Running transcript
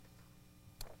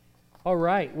All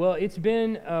right. Well, it's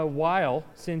been a while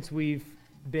since we've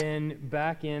been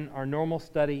back in our normal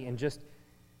study, and just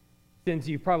since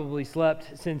you probably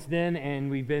slept since then, and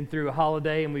we've been through a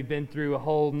holiday, and we've been through a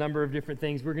whole number of different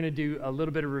things, we're going to do a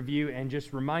little bit of review and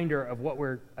just reminder of what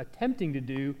we're attempting to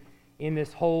do in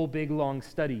this whole big, long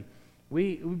study.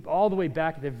 We all the way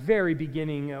back at the very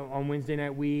beginning on Wednesday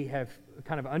night, we have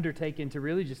kind of undertaken to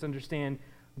really just understand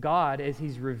God as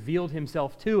He's revealed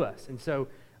Himself to us. And so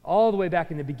all the way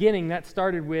back in the beginning, that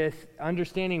started with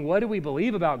understanding what do we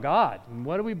believe about God, and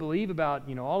what do we believe about,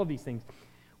 all of these things.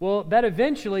 Well,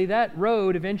 that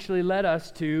road eventually led us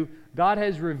to God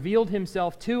has revealed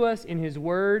Himself to us in His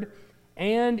Word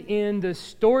and in the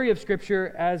story of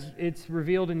Scripture as it's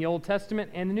revealed in the Old Testament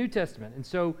and the New Testament. And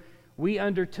so we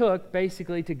undertook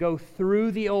basically to go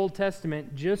through the Old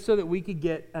Testament just so that we could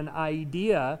get an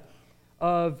idea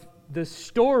of the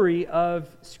story of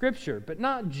Scripture, but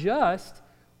not just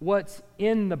what's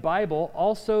in the Bible,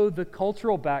 also the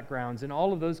cultural backgrounds and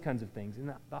all of those kinds of things.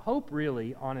 And the hope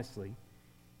really, honestly,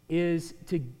 is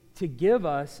to give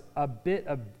us a bit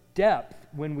of depth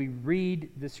when we read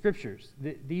the Scriptures.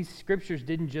 These Scriptures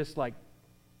didn't just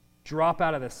drop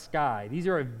out of the sky. These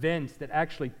are events that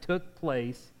actually took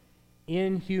place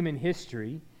in human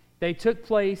history. They took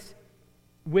place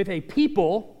with a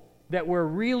people that were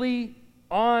really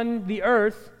on the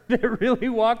earth, that really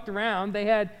walked around. They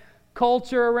had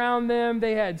culture around them,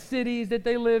 they had cities that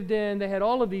they lived in, they had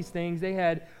all of these things, they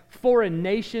had foreign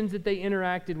nations that they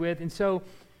interacted with. And so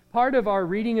part of our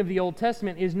reading of the Old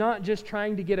Testament is not just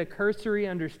trying to get a cursory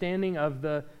understanding of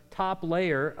the top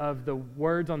layer of the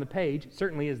words on the page, it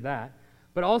certainly is that,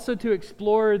 but also to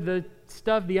explore the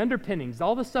stuff, the underpinnings,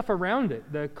 all the stuff around it,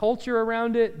 the culture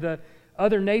around it, the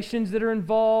other nations that are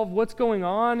involved, what's going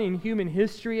on in human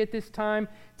history at this time,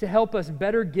 to help us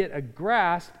better get a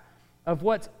grasp of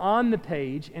what's on the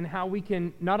page and how we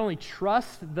can not only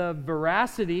trust the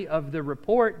veracity of the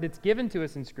report that's given to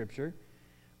us in Scripture,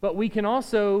 but we can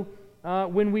also,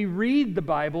 when we read the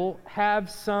Bible, have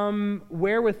some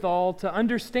wherewithal to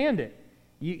understand it.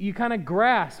 You kind of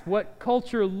grasp what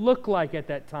culture looked like at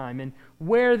that time and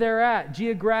where they're at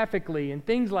geographically and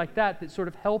things like that sort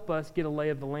of help us get a lay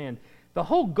of the land. The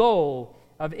whole goal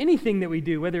of anything that we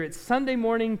do, whether it's Sunday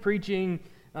morning preaching,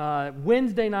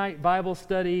 Wednesday night Bible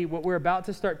study, what we're about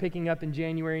to start picking up in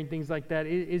January and things like that,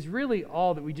 is really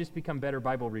all that we just become better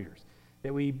Bible readers,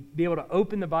 that we be able to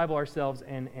open the Bible ourselves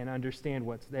and understand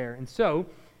what's there. And so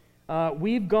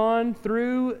we've gone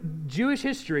through Jewish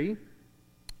history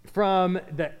from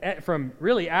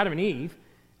really Adam and Eve,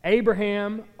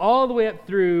 Abraham, all the way up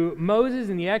through Moses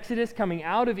and the Exodus coming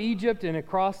out of Egypt and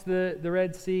across the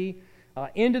Red Sea,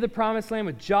 into the Promised Land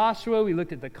with Joshua. We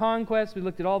looked at the conquest. We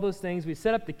looked at all those things. We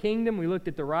set up the kingdom. We looked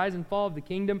at the rise and fall of the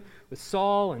kingdom with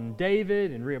Saul and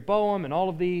David and Rehoboam and all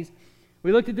of these.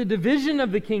 We looked at the division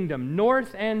of the kingdom,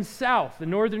 north and south, the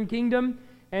northern kingdom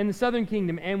and the southern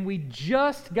kingdom. And we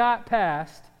just got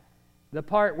past the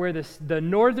part where the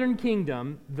northern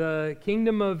kingdom, the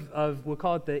kingdom of, we'll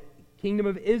call it the kingdom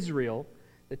of Israel,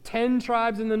 the 10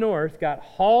 tribes in the north got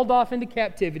hauled off into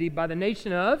captivity by the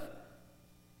nation of,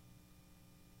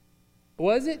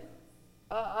 was it?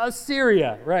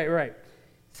 Assyria. Right.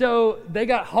 So they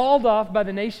got hauled off by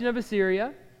the nation of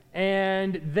Assyria,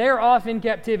 and they're off in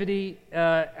captivity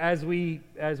as we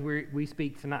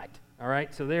speak tonight. All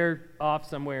right, so they're off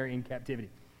somewhere in captivity.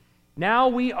 Now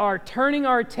we are turning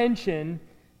our attention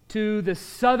to the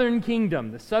southern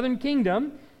kingdom. The southern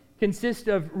kingdom consists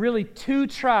of really 2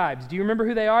 tribes. Do you remember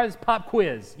who they are? This pop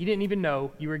quiz. You didn't even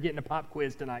know you were getting a pop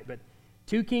quiz tonight, but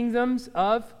 2 kingdoms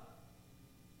of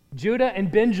Judah and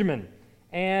Benjamin.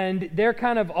 And they're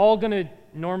kind of all going to,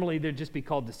 normally they'll just be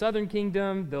called the southern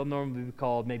kingdom. They'll normally be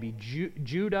called maybe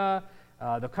Judah.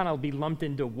 They'll kind of be lumped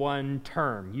into one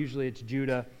term. Usually it's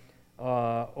Judah,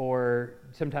 or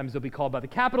sometimes they'll be called by the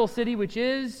capital city, which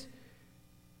is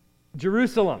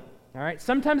Jerusalem. All right.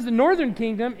 Sometimes the northern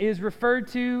kingdom is referred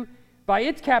to by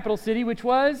its capital city, which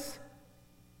was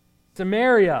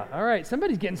Samaria. All right.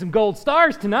 Somebody's getting some gold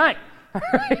stars tonight. All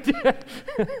right.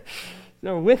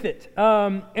 So with it.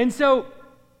 And so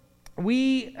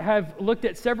we have looked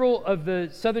at several of the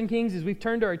southern kings as we've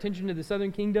turned our attention to the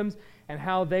southern kingdoms and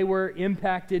how they were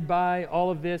impacted by all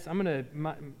of this.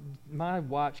 My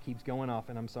watch keeps going off,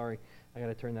 and I'm sorry. I got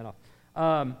to turn that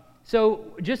off.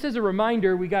 So just as a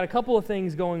reminder, we got a couple of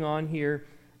things going on here.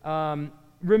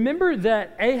 Remember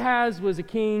that Ahaz was a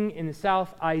king in the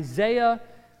south. Isaiah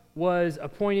was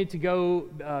appointed to go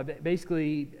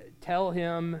basically tell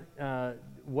him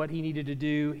what he needed to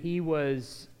do. He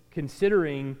was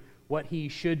considering what he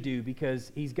should do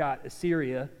because he's got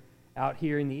Assyria out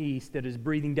here in the east that is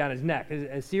breathing down his neck.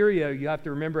 Assyria, you have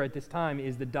to remember at this time,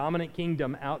 is the dominant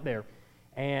kingdom out there.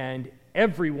 And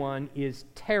everyone is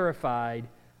terrified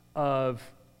of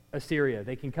Assyria.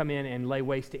 They can come in and lay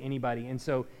waste to anybody. And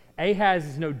so Ahaz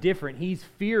is no different. He's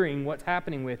fearing what's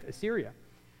happening with Assyria.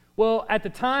 Well, at the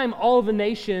time, all the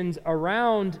nations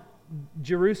around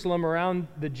Jerusalem, around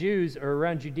the Jews, or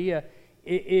around Judea,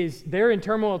 they're in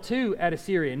turmoil too at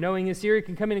Assyria, knowing Assyria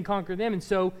can come in and conquer them. And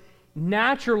so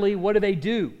naturally, what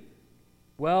do?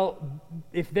 Well,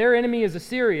 if their enemy is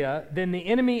Assyria, then the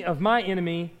enemy of my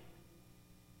enemy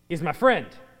is my friend.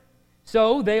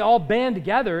 So they all band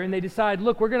together and they decide,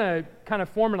 look, we're going to kind of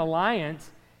form an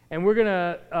alliance, and we're going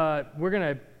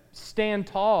to stand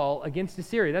tall against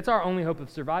Assyria. That's our only hope of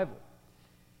survival.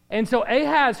 And so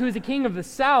Ahaz, who is the king of the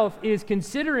south, is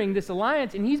considering this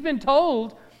alliance, and he's been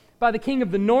told by the king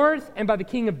of the north and by the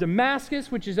king of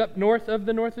Damascus, which is up north of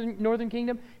the northern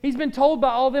kingdom. He's been told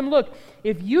by all of them, look,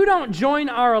 if you don't join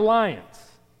our alliance,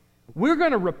 we're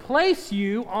going to replace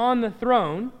you on the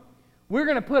throne. We're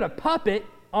going to put a puppet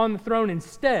on the throne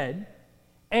instead,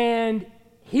 and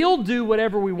he'll do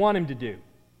whatever we want him to do.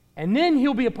 And then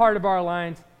he'll be a part of our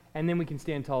alliance, and then we can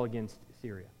stand tall against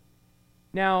Syria.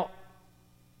 Now,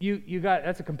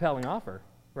 that's a compelling offer,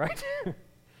 right?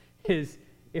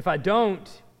 If I don't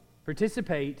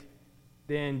participate,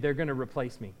 then they're going to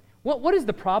replace me. What is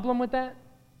the problem with that?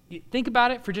 Think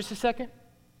about it for just a second.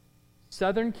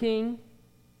 Southern king,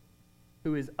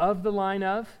 who is of the line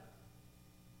of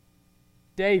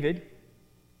David.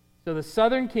 So the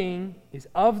southern king is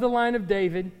of the line of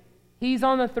David. He's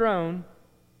on the throne.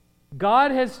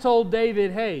 God has told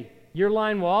David, hey, your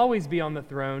line will always be on the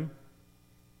throne.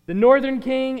 The northern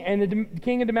king and the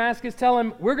king of Damascus tell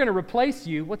him, we're going to replace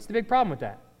you. What's the big problem with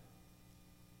that?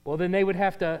 Well, then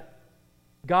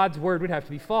God's word would have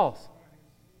to be false.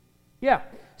 Yeah.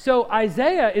 So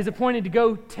Isaiah is appointed to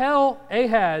go tell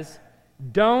Ahaz,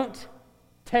 don't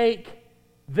take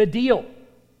the deal.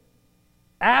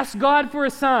 Ask God for a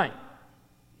sign.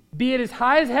 Be it as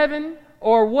high as heaven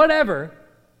or whatever,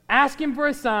 ask him for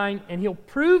a sign, and he'll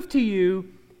prove to you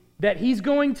that he's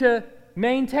going to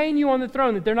maintain you on the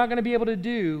throne, that they're not going to be able to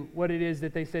do what it is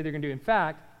that they say they're going to do. In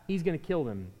fact, he's going to kill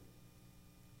them.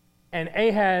 And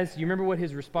Ahaz, you remember what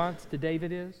his response to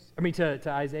to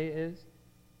Isaiah is?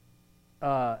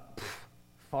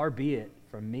 Far be it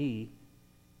from me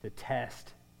to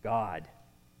test God.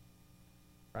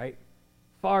 Right?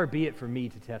 Far be it from me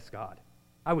to test God.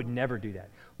 I would never do that.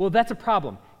 Well, that's a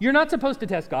problem. You're not supposed to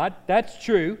test God. That's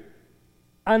true.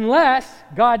 Unless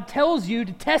God tells you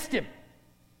to test him.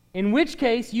 In which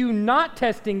case, you not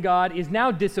testing God is now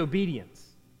disobedience.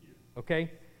 Okay?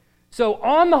 So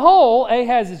on the whole,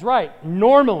 Ahaz is right,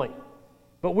 normally.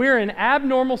 But we're in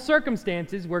abnormal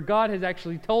circumstances where God has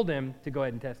actually told him to go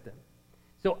ahead and test him.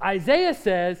 So Isaiah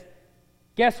says,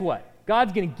 guess what?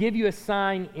 God's going to give you a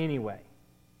sign anyway.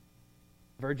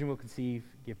 Virgin will conceive,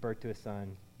 give birth to a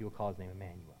son. You will call his name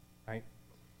Emmanuel. Right?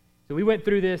 So we went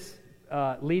through this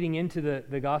leading into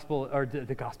the gospel, or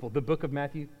the book of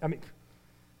Matthew.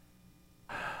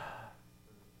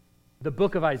 The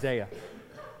book of Isaiah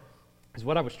is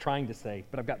what I was trying to say,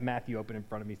 but I've got Matthew open in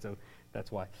front of me, so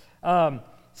that's why.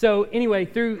 So anyway,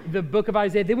 through the book of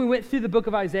Isaiah, then we went through the book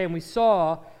of Isaiah, and we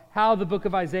saw how the book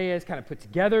of Isaiah is kind of put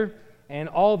together and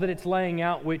all that it's laying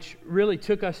out, which really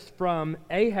took us from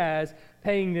Ahaz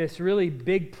paying this really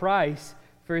big price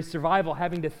for his survival,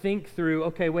 having to think through,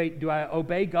 okay, wait, do I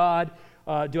obey God?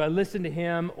 Do I listen to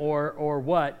him or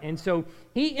what? And so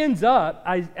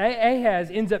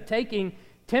Ahaz ends up taking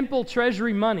temple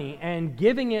treasury money and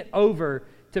giving it over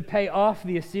to pay off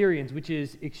the Assyrians, which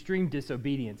is extreme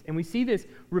disobedience. And we see this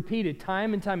repeated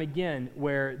time and time again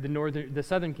where the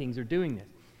southern kings are doing this.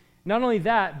 Not only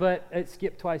that, but it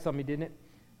skipped twice on me, didn't it?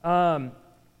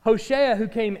 Hoshea, who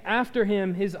came after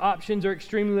him, his options are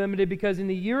extremely limited because in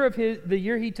the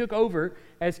year he took over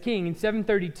as king in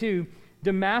 732,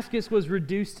 Damascus was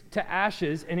reduced to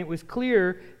ashes, and it was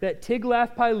clear that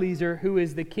Tiglath-Pileser, who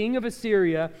is the king of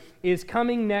Assyria, is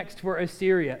coming next for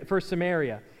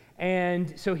Samaria.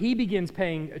 And so he begins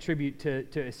paying a tribute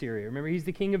to Assyria. Remember, he's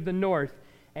the king of the north,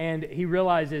 and he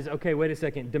realizes, okay, wait a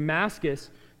second,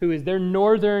 Damascus, who is their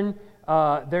northern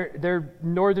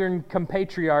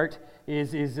compatriot,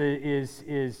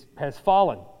 has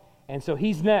fallen, and so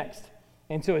he's next.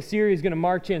 And so Assyria is going to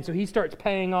march in. So he starts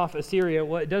paying off Assyria.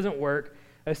 Well, it doesn't work.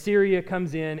 Assyria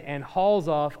comes in and hauls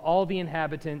off all the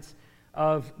inhabitants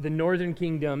of the northern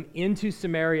kingdom into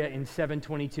Samaria in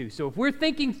 722. So if we're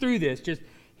thinking through this, just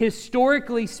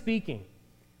historically speaking,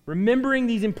 remembering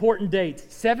these important dates,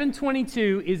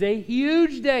 722 is a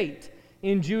huge date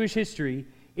in Jewish history.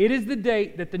 It is the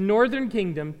date that the northern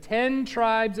kingdom, 10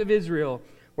 tribes of Israel,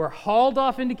 were hauled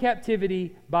off into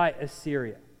captivity by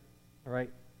Assyria. All right?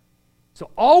 So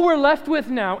all we're left with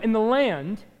now in the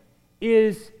land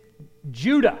is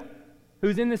Judah,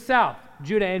 who's in the south.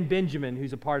 Judah and Benjamin,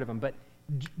 who's a part of them.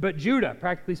 But Judah,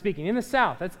 practically speaking, in the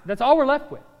south. That's all we're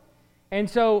left with. And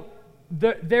so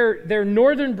their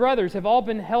northern brothers have all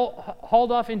been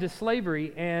hauled off into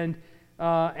slavery,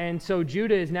 and so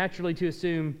Judah is naturally to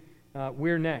assume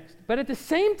we're next. But at the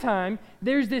same time,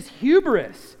 there's this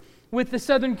hubris with the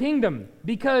southern kingdom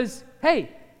because,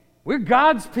 hey, we're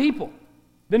God's people.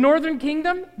 The northern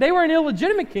kingdom, they were an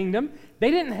illegitimate kingdom.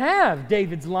 They didn't have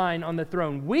David's line on the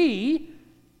throne. We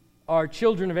are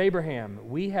children of Abraham.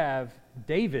 We have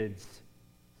David's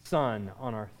son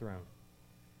on our throne.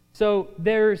 So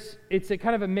it's a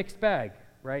kind of a mixed bag,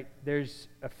 right? There's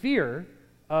a fear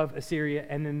of Assyria,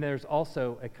 and then there's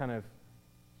also a kind of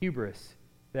hubris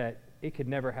that it could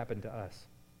never happen to us.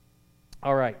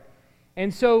 All right.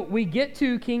 And so we get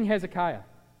to King Hezekiah,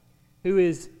 who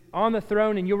is on the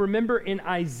throne, and you'll remember in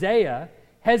Isaiah,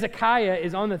 Hezekiah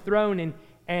is on the throne,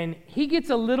 and he gets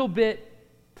a little bit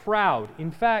proud.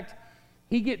 In fact,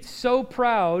 he gets so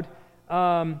proud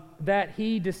that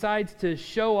he decides to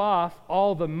show off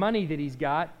all the money that he's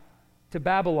got to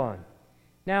Babylon.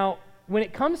 Now, when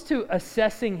it comes to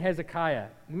assessing Hezekiah,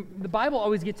 the Bible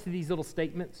always gets to these little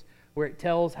statements where it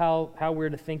tells how we're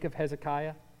to think of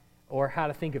Hezekiah or how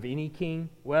to think of any king.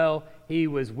 Well, he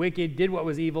was wicked, did what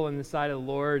was evil in the sight of the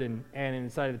Lord and in the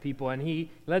sight of the people, and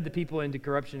he led the people into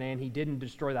corruption, and he didn't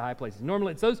destroy the high places.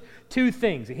 Normally, it's those two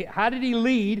things. How did he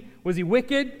lead? Was he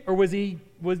wicked, or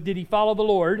did he follow the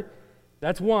Lord?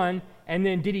 That's one. And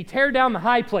then, did he tear down the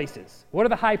high places? What are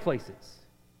the high places?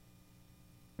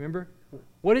 Remember?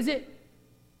 What is it?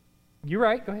 You're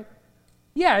right. Go ahead.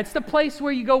 Yeah, it's the place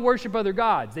where you go worship other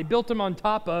gods. They built them on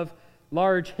top of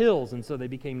large hills, and so they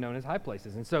became known as high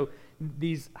places. And so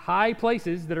these high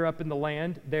places that are up in the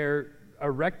land, they're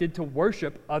erected to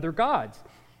worship other gods.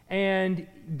 And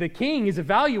the king is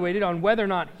evaluated on whether or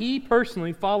not he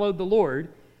personally followed the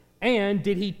Lord, and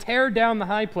did he tear down the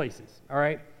high places, all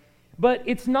right? But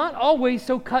it's not always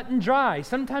so cut and dry.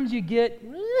 Sometimes you get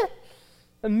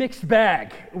a mixed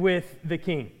bag with the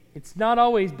king. It's not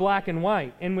always black and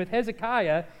white. And with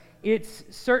Hezekiah, it's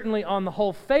certainly on the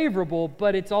whole favorable,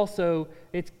 but it's also,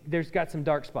 there's got some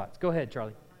dark spots. Go ahead,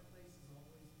 Charlie.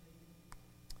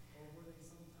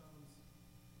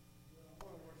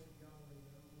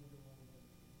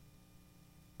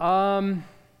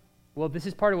 Well, this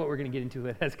is part of what we're going to get into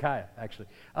with Hezekiah, actually.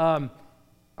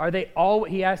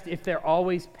 He asked if they're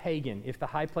always pagan, if the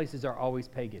high places are always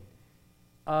pagan.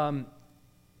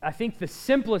 I think the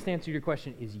simplest answer to your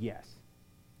question is yes.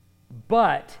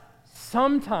 But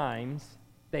sometimes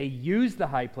they use the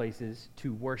high places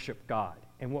to worship God.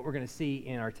 And what we're going to see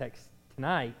in our text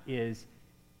tonight is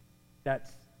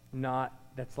that's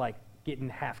like getting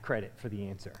half credit for the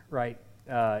answer, right?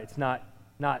 It's not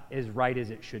as right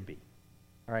as it should be,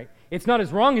 all right? It's not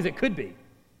as wrong as it could be,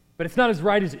 but it's not as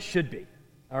right as it should be,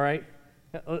 all right?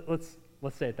 Let's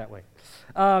say it that way.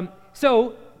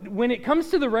 So when it comes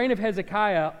to the reign of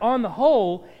Hezekiah, on the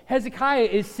whole, Hezekiah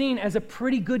is seen as a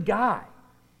pretty good guy.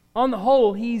 On the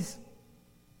whole, he's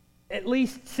at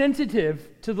least sensitive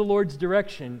to the Lord's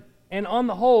direction, and on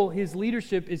the whole, his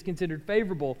leadership is considered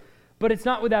favorable, but it's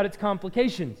not without its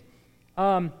complications.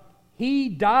 He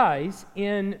dies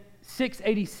in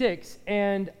 686,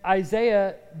 and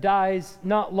Isaiah dies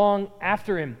not long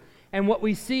after him. And what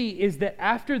we see is that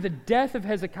after the death of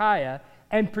Hezekiah,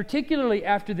 and particularly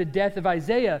after the death of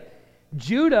Isaiah,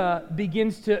 Judah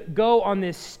begins to go on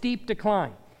this steep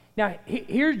decline. Now,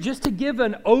 here, just to give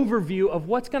an overview of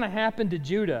what's going to happen to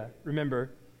Judah,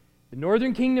 remember, the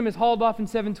northern kingdom is hauled off in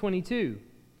 722.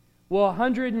 Well,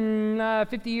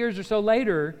 150 years or so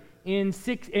later, in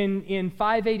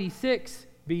 586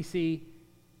 BC,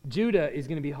 Judah is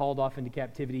going to be hauled off into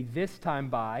captivity, this time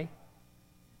by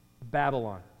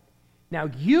Babylon. Now,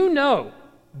 you know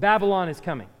Babylon is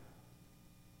coming,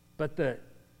 but the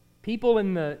people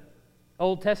in the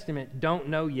Old Testament don't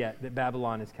know yet that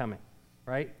Babylon is coming,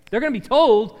 right? They're going to be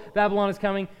told Babylon is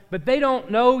coming, but they don't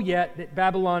know yet that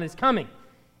Babylon is coming.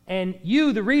 And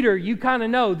you, the reader, you kind of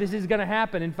know this is going to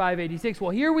happen in 586.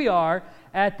 Well, here we are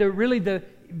at the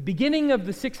beginning of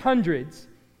the 600s.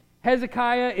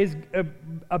 Hezekiah is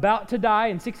about to die.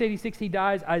 In 686 he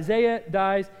dies. Isaiah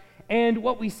dies. And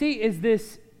what we see is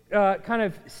this kind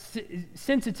of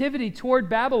sensitivity toward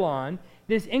Babylon,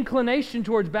 this inclination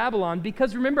towards Babylon,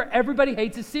 because remember, everybody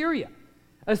hates Assyria.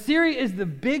 Assyria is the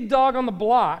big dog on the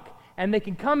block, and they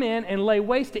can come in and lay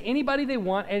waste to anybody they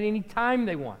want at any time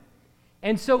they want.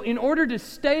 And so in order to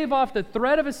stave off the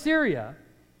threat of Assyria,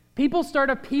 people start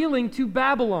appealing to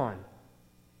Babylon.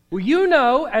 Well, you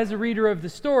know, as a reader of the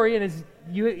story, and as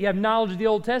you have knowledge of the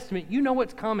Old Testament, you know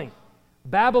what's coming.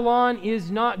 Babylon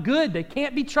is not good. They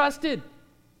can't be trusted.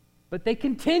 But they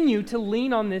continue to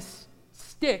lean on this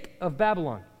stick of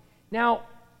Babylon. Now,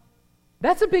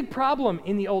 that's a big problem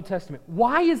in the Old Testament.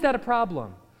 Why is that a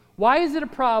problem? Why is it a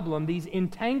problem, these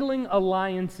entangling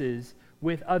alliances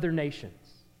with other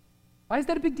nations? Why is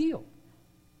that a big deal?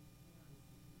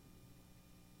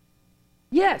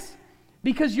 Yes,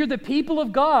 because you're the people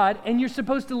of God and you're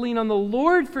supposed to lean on the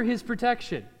Lord for his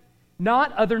protection,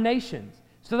 not other nations.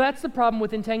 So that's the problem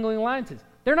with entangling alliances.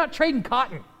 They're not trading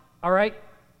cotton, all right?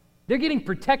 They're getting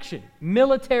protection,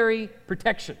 military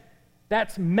protection.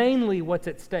 That's mainly what's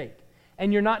at stake.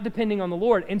 And you're not depending on the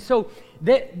Lord. And so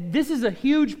this is a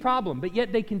huge problem, but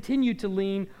yet they continue to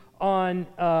lean on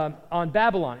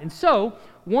Babylon. And so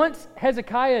once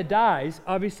Hezekiah dies,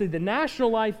 obviously the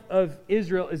national life of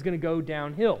Israel is going to go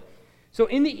downhill. So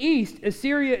in the east,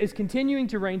 Assyria is continuing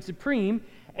to reign supreme,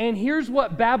 and here's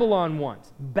what Babylon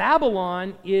wants.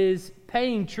 Babylon is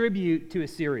paying tribute to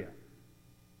Assyria.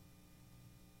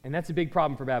 And that's a big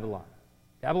problem for Babylon.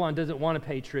 Babylon doesn't want to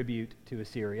pay tribute to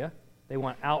Assyria. They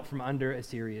want out from under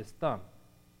Assyria's thumb.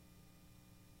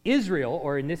 Israel,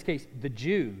 or in this case, the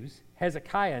Jews,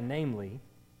 Hezekiah namely,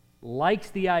 likes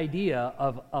the idea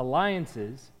of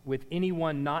alliances with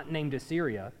anyone not named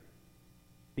Assyria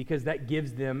because that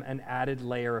gives them an added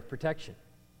layer of protection,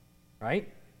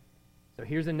 right? So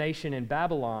here's a nation in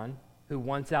Babylon who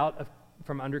wants out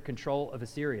from under control of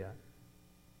Assyria.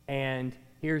 And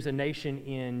here's a nation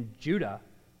in Judah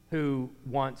who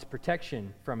wants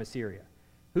protection from Assyria.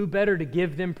 Who better to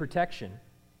give them protection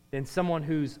than someone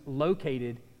who's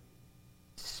located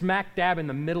smack dab in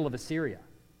the middle of Assyria?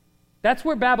 That's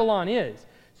where Babylon is.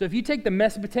 So if you take the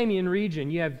Mesopotamian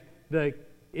region, you have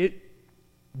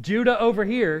Judah over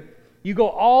here, you go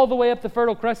all the way up the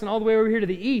Fertile Crescent, all the way over here to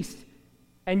the east,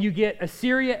 and you get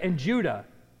Assyria and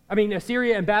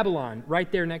Babylon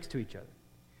right there next to each other.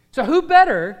 So who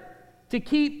better to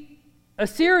keep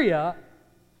Assyria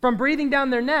from breathing down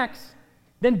their necks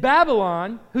than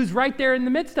Babylon, who's right there in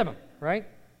the midst of them, right?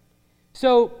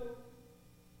 So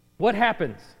what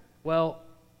happens? Well,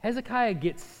 Hezekiah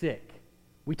gets sick.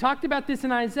 We talked about this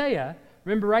in Isaiah.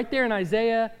 Remember right there in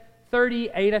Isaiah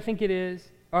 38, I think it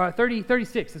is, or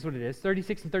 36 is what it is,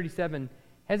 36 and 37,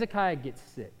 Hezekiah gets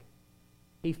sick.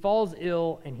 He falls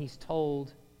ill and he's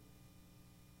told,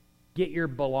 get your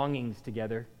belongings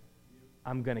together.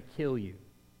 I'm going to kill you.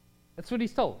 That's what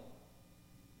he's told.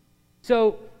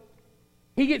 So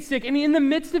he gets sick, and in the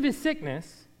midst of his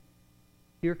sickness,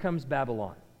 here comes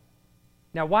Babylon.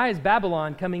 Now, why is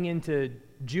Babylon coming into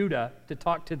Judah to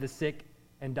talk to the sick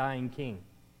and dying king?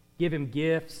 Give him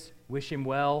gifts, wish him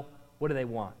well. What do they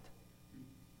want?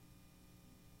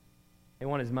 They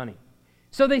want his money.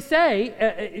 So they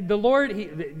say, the Lord,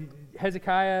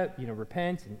 Hezekiah,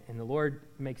 repents, and the Lord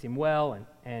makes him well,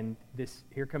 and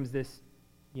here comes this,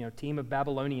 team of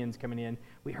Babylonians coming in.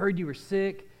 We heard you were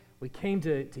sick. We came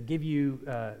to give you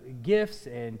gifts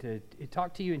and to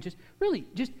talk to you and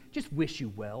just wish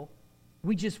you well.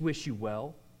 We just wish you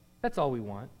well. That's all we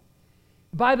want.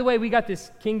 By the way, we got this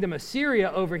kingdom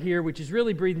Assyria over here, which is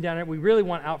really breathing down it. We really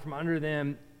want out from under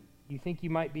them. You think you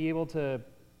might be able to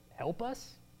help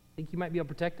us? Think you might be able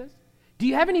to protect us? Do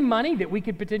you have any money that we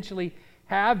could potentially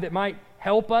have that might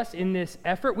help us in this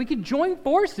effort? We could join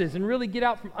forces and really get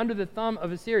out from under the thumb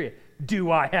of Assyria.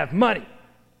 Do I have money?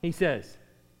 He says.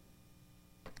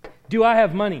 Do I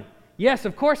have money? Yes,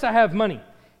 of course I have money.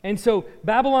 And so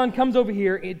Babylon comes over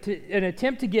here to an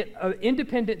attempt to get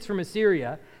independence from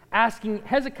Assyria, asking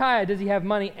Hezekiah, does he have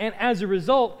money? And as a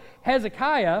result,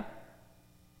 Hezekiah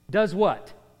does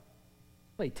what?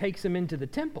 Well, he takes him into the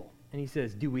temple and he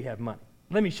says, do we have money?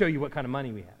 Let me show you what kind of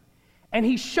money we have. And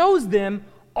he shows them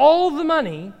all the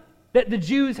money that the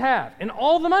Jews have. And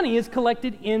all the money is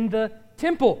collected in the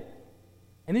temple.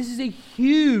 And this is a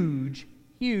huge,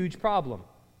 huge problem.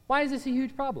 Why is this a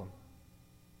huge problem?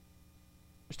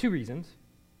 There's two reasons.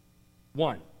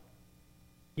 One,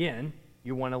 again,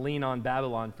 you want to lean on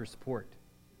Babylon for support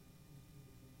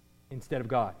instead of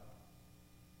God.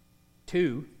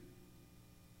 Two,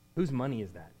 whose money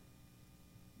is that?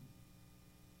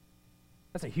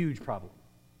 That's a huge problem.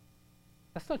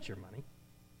 That's not your money.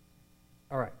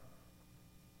 All right.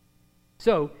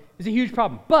 So, it's a huge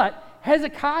problem. But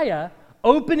Hezekiah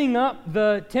opening up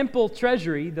the temple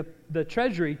treasury, the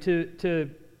treasury to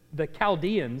the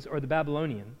Chaldeans or the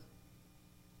Babylonians,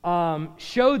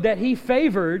 showed that he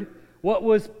favored what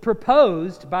was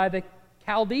proposed by the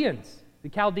Chaldeans. The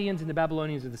Chaldeans and the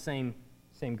Babylonians are the same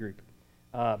group.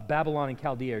 Babylon and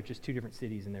Chaldea are just two different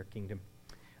cities in their kingdom.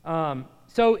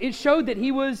 So it showed that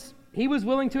he was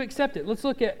willing to accept it. Let's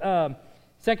look at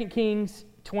 2 Kings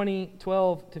 20,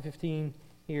 12 to 15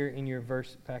 here in your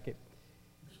verse packet.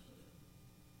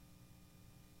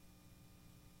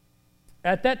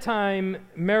 At that time,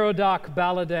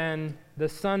 Merodach-Baladan, the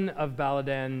son of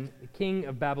Baladan, king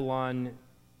of Babylon,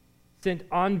 sent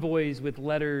envoys with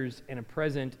letters and a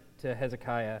present to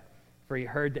Hezekiah, for he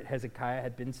heard that Hezekiah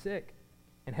had been sick.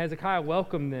 And Hezekiah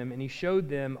welcomed them, and he showed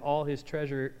them all his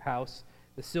treasure house,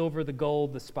 the silver, the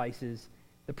gold, the spices,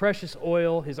 the precious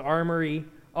oil, his armory,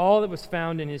 all that was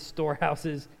found in his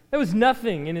storehouses. There was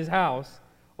nothing in his house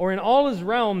or in all his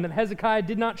realm that Hezekiah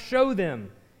did not show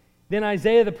them. Then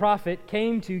Isaiah the prophet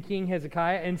came to King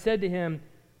Hezekiah and said to him,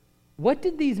 "What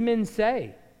did these men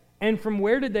say? And from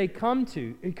where did they come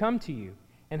to you?"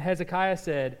 And Hezekiah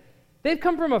said, "They've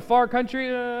come from a far country,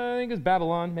 I think it was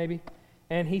Babylon, maybe."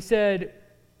 And he said,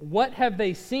 "What have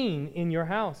they seen in your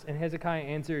house?" And Hezekiah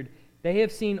answered, "They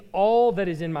have seen all that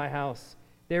is in my house.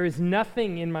 There is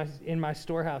nothing in my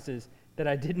storehouses that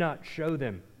I did not show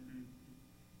them."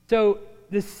 So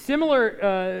the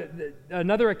similar,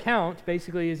 another account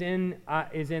basically is in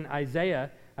Isaiah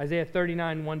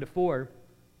 39, 1-4.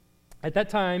 At that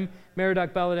time,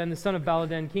 Merodach-Baladan, the son of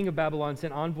Baladan, king of Babylon,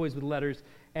 sent envoys with letters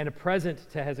and a present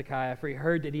to Hezekiah, for he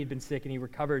heard that he had been sick and he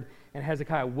recovered. And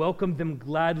Hezekiah welcomed them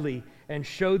gladly and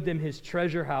showed them his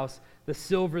treasure house, the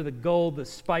silver, the gold, the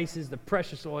spices, the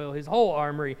precious oil, his whole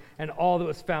armory, and all that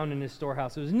was found in his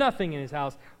storehouse. There was nothing in his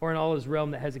house or in all his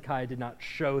realm that Hezekiah did not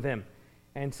show them.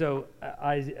 And so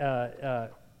the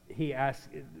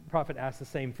prophet asks the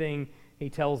same thing. He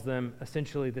tells them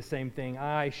essentially the same thing.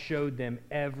 I showed them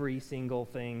every single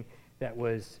thing that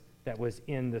was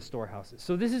in the storehouses.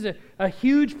 So this is a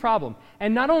huge problem.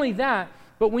 And not only that,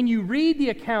 but when you read the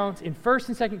accounts in 1st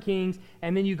and 2nd Kings,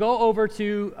 and then you go over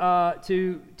to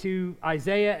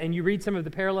Isaiah and you read some of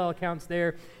the parallel accounts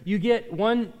there, you get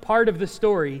one part of the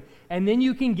story, and then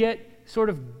you can get sort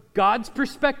of God's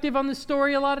perspective on the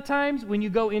story a lot of times when you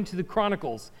go into the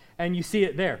Chronicles and you see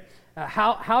it there.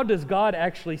 How does God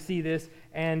actually see this?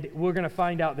 And we're going to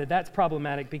find out that that's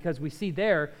problematic because we see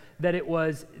there that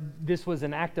this was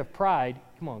an act of pride.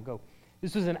 Come on, go.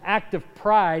 This was an act of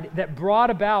pride that brought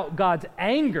about God's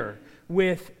anger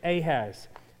with Ahaz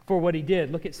for what he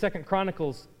did. Look at 2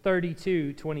 Chronicles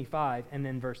 32, 25, and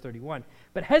then verse 31.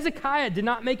 But Hezekiah did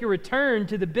not make a return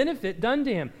to the benefit done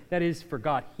to him, that is, for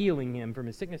God healing him from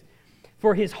his sickness.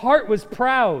 For his heart was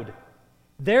proud.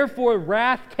 Therefore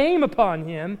wrath came upon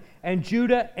him and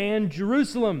Judah and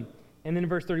Jerusalem. And then in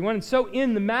verse 31, and so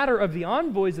in the matter of the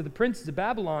envoys of the princes of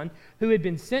Babylon, who had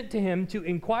been sent to him to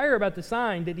inquire about the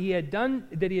sign that he had done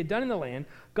in the land,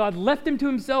 God left him to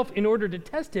himself in order to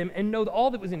test him and know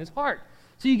all that was in his heart.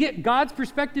 So you get God's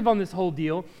perspective on this whole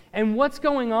deal and what's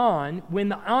going on when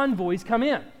the envoys come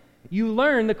in. You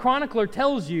learn, the chronicler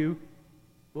tells you,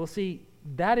 well, see,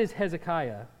 that is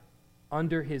Hezekiah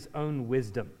under his own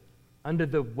wisdom, under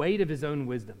the weight of his own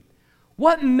wisdom.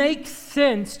 What makes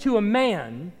sense to a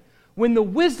man when the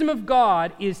wisdom of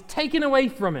God is taken away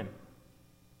from him?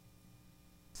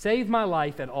 Save my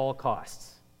life at all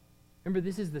costs. Remember,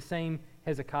 this is the same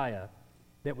Hezekiah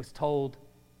that was told,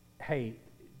 hey,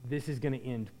 this is going to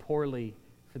end poorly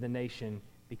for the nation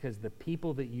because the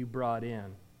people that you brought in,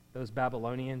 those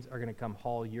Babylonians, are going to come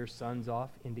haul your sons off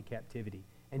into captivity.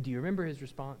 And do you remember his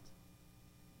response?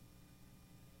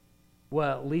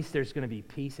 Well, at least there's going to be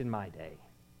peace in my day.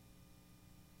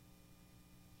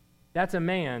 That's a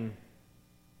man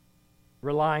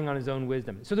relying on his own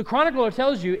wisdom. So the chronicler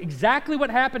tells you exactly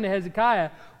what happened to Hezekiah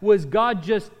was God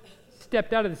just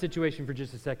stepped out of the situation for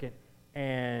just a second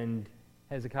and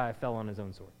Hezekiah fell on his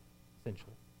own sword,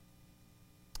 essentially.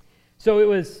 So it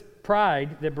was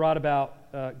pride that brought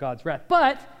about God's wrath.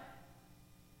 But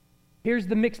here's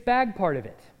the mixed bag part of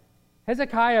it.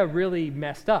 Hezekiah really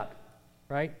messed up,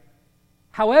 right?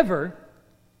 However,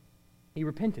 he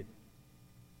repented.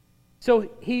 So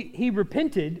he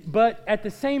repented, but at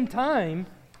the same time,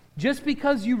 just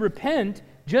because you repent,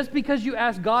 just because you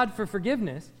ask God for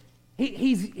forgiveness,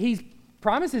 he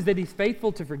promises that he's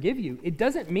faithful to forgive you. It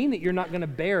doesn't mean that you're not going to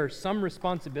bear some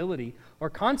responsibility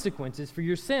or consequences for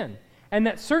your sin. And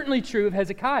that's certainly true of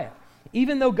Hezekiah.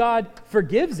 Even though God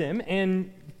forgives him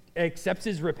and accepts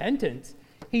his repentance,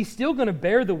 he's still going to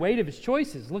bear the weight of his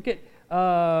choices. Look at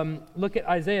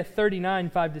Isaiah 39,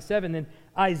 5-7. Then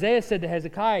Isaiah said to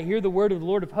Hezekiah, hear the word of the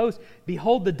Lord of hosts.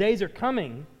 Behold, the days are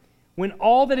coming when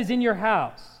all that is in your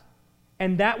house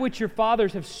and that which your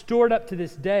fathers have stored up to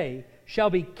this day shall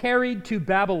be carried to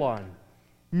Babylon.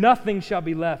 Nothing shall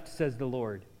be left, says the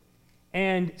Lord.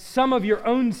 And some of your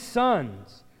own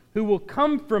sons who will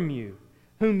come from you,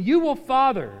 whom you will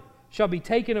father, shall be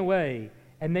taken away,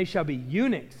 and they shall be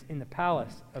eunuchs in the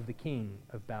palace of the king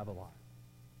of Babylon.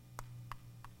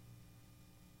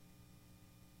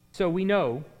 So we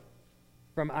know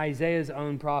from Isaiah's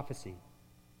own prophecy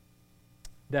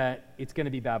that it's going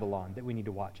to be Babylon that we need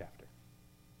to watch after.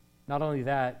 Not only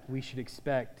that, we should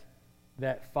expect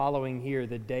that following here,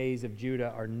 the days of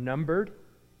Judah are numbered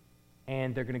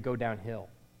and they're going to go downhill,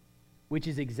 which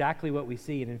is exactly what we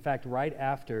see. And in fact, right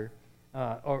after,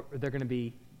 or they're going to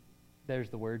be, there's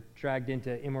the word, dragged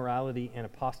into immorality and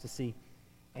apostasy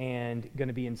and going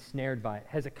to be ensnared by it.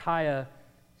 Hezekiah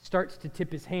starts to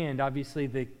tip his hand.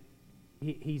 Obviously,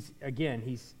 he's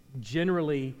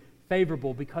generally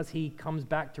favorable because he comes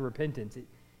back to repentance.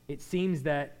 It seems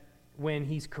that when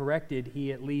he's corrected,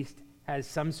 he at least has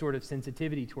some sort of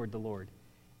sensitivity toward the Lord.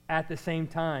 At the same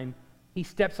time, he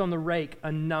steps on the rake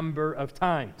a number of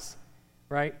times,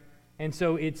 right? And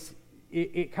so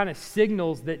it kind of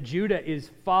signals that Judah is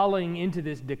falling into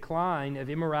this decline of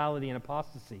immorality and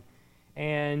apostasy.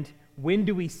 And when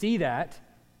do we see that?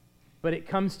 But it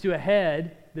comes to a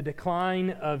head. The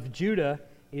decline of Judah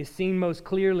is seen most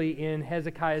clearly in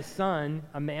Hezekiah's son,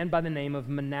 a man by the name of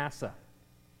Manasseh.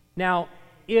 Now,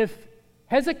 if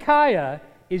Hezekiah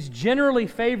is generally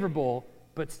favorable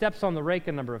but steps on the rake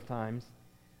a number of times,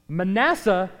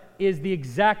 Manasseh is the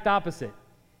exact opposite.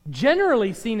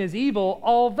 Generally seen as evil,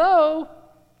 although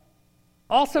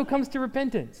also comes to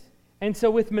repentance. And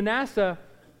so with Manasseh,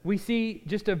 we see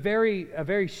just a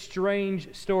very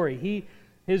strange story.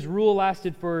 His rule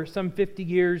lasted for some 50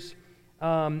 years,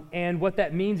 and what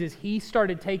that means is he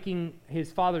started taking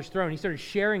his father's throne. He started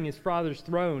sharing his father's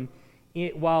throne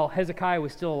while Hezekiah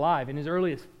was still alive, in as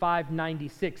early as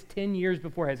 596, 10 years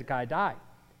before Hezekiah died.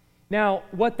 Now,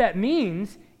 what that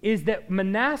means is that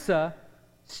Manasseh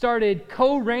started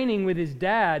co-reigning with his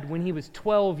dad when he was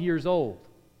 12 years old.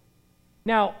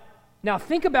 Now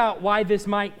think about why this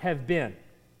might have been.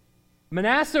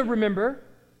 Manasseh, remember,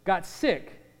 got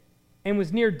sick and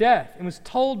was near death and was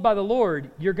told by the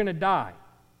Lord, you're going to die.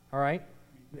 All right?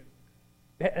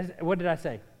 What did I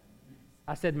say?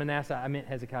 I said Manasseh, I meant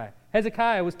Hezekiah.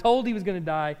 Hezekiah was told he was going to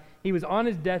die. He was on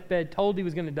his deathbed, told he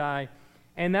was going to die,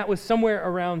 and that was somewhere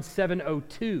around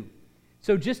 702.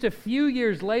 So just a few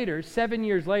years later, 7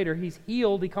 years later, he's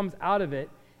healed, he comes out of it,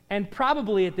 and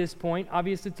probably at this point,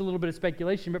 obviously it's a little bit of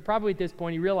speculation, but probably at this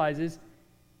point he realizes,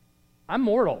 I'm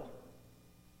mortal.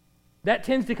 That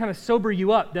tends to kind of sober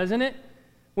you up, doesn't it?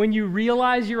 When you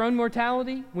realize your own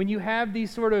mortality, when you have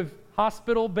these sort of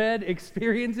hospital bed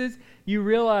experiences, you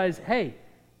realize, hey,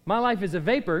 my life is a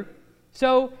vapor.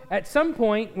 So at some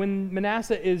point, when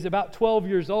Manasseh is about 12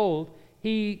 years old,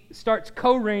 he starts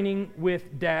co-reigning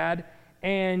with dad,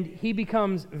 and he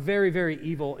becomes very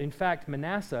evil. In fact,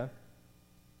 Manasseh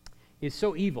is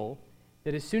so evil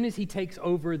that as soon as he takes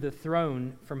over the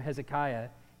throne from Hezekiah,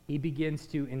 he begins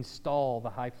to install the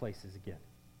high places again.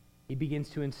 He begins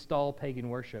to install pagan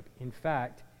worship. In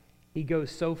fact, he goes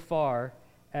so far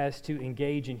as to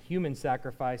engage in human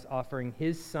sacrifice, offering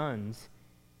his sons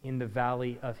in the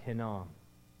valley of Hinnom.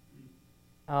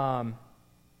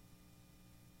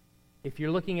 If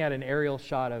you're looking at an aerial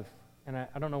shot of, and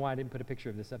I don't know why I didn't put a picture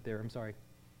of this up there, I'm sorry.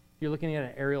 If you're looking at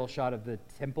an aerial shot of the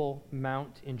Temple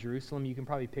Mount in Jerusalem, you can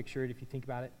probably picture it if you think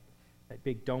about it. That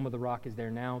big dome of the rock is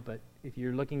there now, but if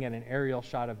you're looking at an aerial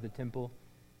shot of the temple,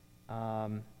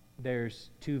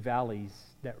 there's two valleys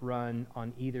that run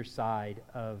on either side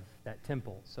of that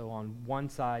temple. So on one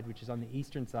side, which is on the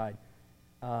eastern side,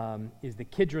 is the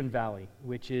Kidron Valley,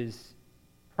 which is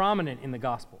prominent in the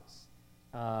Gospels.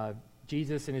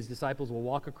 Jesus and his disciples will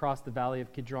walk across the valley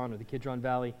of Kidron, or the Kidron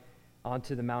Valley,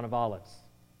 onto the Mount of Olives.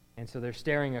 And so they're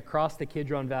staring across the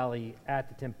Kidron Valley at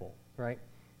the temple, right?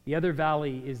 The other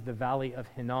valley is the Valley of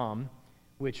Hinnom,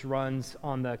 which runs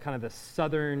on the kind of the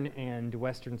southern and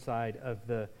western side of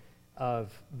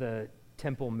the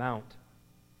Temple Mount.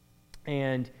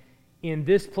 And in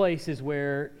this place is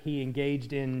where he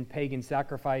engaged in pagan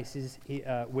sacrifices,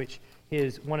 which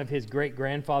one of his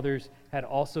great-grandfathers had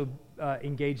also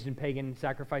engaged in pagan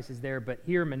sacrifices there. But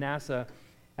here Manasseh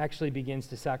actually begins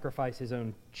to sacrifice his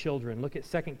own children. Look at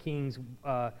 2 Kings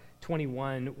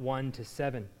 21,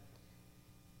 1-7.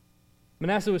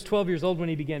 Manasseh was 12 years old when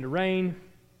he began to reign,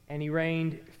 and he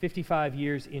reigned 55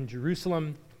 years in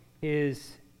Jerusalem.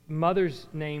 His mother's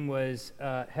name was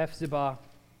Hephzibah,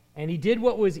 and he did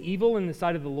what was evil in the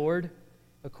sight of the Lord,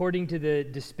 according to the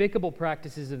despicable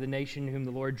practices of the nation whom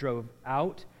the Lord drove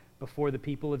out before the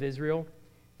people of Israel.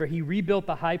 For he rebuilt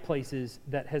the high places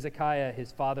that Hezekiah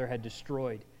his father had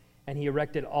destroyed, and he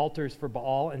erected altars for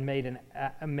Baal and made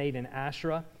an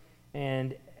Asherah.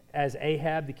 And as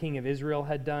Ahab, the king of Israel,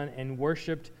 had done, and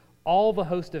worshipped all the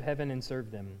host of heaven and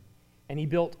served them. And he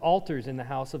built altars in the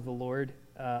house of the Lord,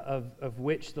 of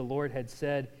which the Lord had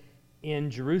said,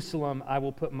 in Jerusalem I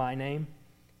will put my name.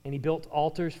 And he built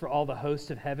altars for all the hosts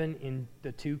of heaven in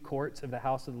the two courts of the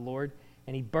house of the Lord.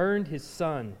 And he burned his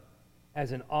son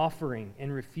as an offering,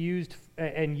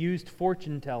 and used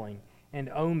fortune-telling and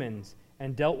omens,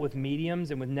 and dealt with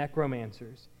mediums and with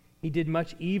necromancers. He did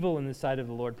much evil in the sight of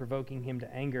the Lord, provoking him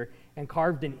to anger, and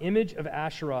carved an image of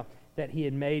Asherah that he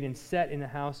had made and set in the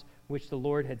house which the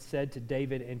Lord had said to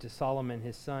David and to Solomon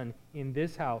his son, in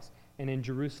this house and in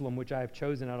Jerusalem, which I have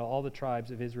chosen out of all the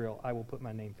tribes of Israel, I will put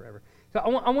my name forever. So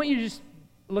I want you to just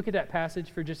look at that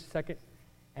passage for just a second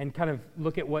and kind of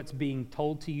look at what's being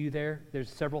told to you there. There's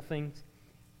several things.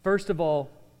 First of all,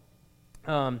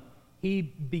 he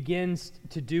begins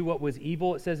to do what was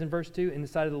evil, it says in verse 2, in the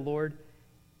sight of the Lord,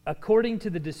 according to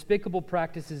the despicable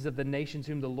practices of the nations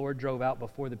whom the Lord drove out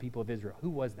before the people of Israel. Who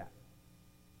was that?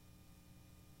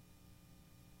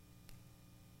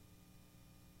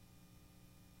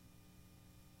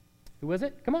 Who was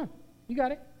it? Come on. You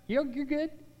got it. You're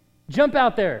good. Jump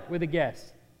out there with a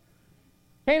guess.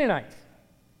 Canaanites.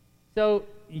 So,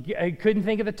 I couldn't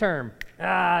think of the term.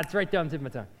 It's right down the tip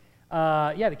of my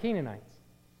tongue. The Canaanites.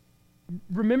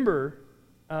 Remember,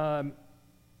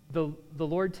 the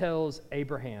Lord tells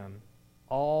Abraham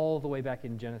all the way back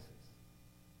in Genesis,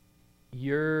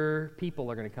 your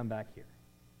people are going to come back here.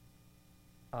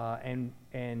 And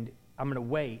I'm going to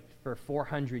wait for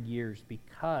 400 years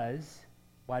because,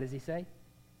 why does he say?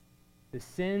 The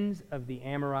sins of the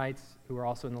Amorites, who are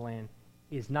also in the land,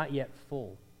 is not yet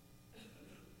full.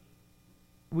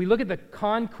 We look at the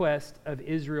conquest of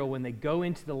Israel when they go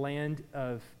into the land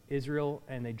of Israel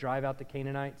and they drive out the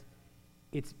Canaanites.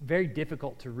 It's very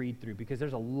difficult to read through because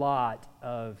there's a lot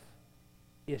of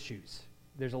issues.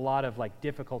 There's a lot of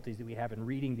difficulties that we have in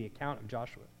reading the account of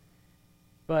Joshua.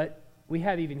 But we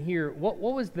have even here, what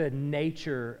was the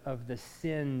nature of the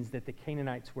sins that the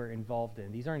Canaanites were involved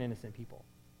in? These aren't innocent people.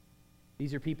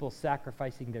 These are people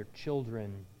sacrificing their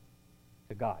children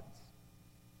to gods.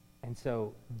 And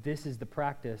so this is the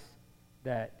practice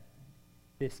that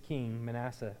this king,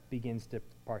 Manasseh, begins to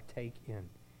partake in,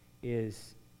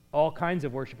 is all kinds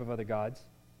of worship of other gods,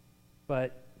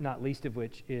 but not least of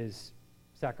which is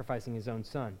sacrificing his own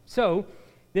son. So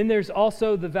then there's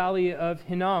also the valley of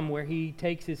Hinnom, where he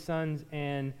takes his sons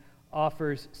and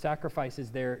offers sacrifices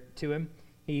there to him.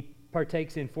 He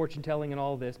partakes in fortune-telling and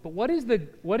all of this. But what is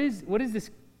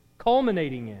this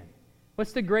culminating in?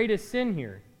 What's the greatest sin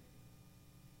here?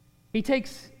 He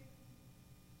takes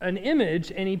an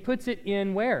image and he puts it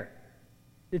in where?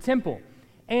 The temple.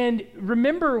 And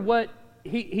remember what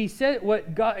he said.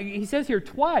 What God he says here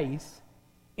twice.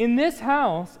 In this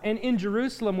house and in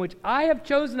Jerusalem, which I have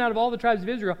chosen out of all the tribes of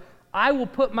Israel, I will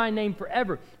put my name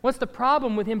forever. What's the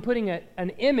problem with him putting an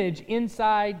image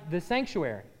inside the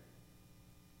sanctuary?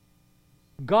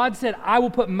 God said, I will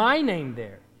put my name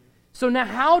there. So now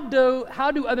how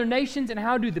do other nations and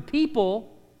how do the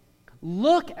people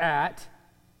look at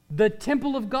the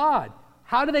temple of God?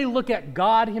 How do they look at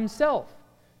God himself?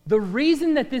 The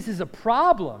reason that this is a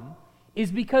problem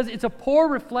is because it's a poor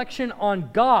reflection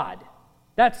on God.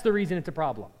 That's the reason it's a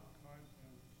problem.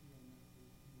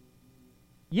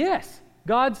 Yes,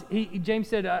 James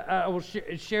said, I will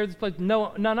share this place with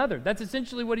none other. That's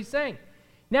essentially what he's saying.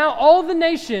 Now all the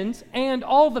nations and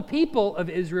all the people of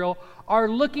Israel are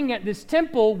looking at this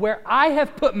temple where I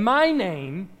have put my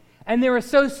name, and they're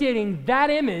associating that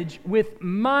image with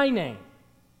my name.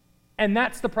 And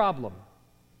that's the problem.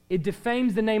 It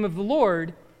defames the name of the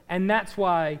Lord, and that's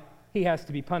why he has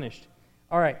to be punished.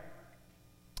 All right.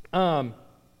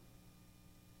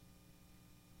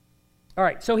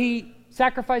 So he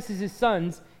sacrifices his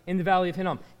sons in the Valley of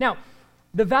Hinnom. Now,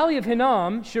 the Valley of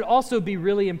Hinnom should also be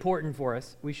really important for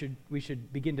us. We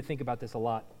should begin to think about this a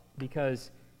lot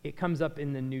because it comes up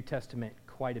in the New Testament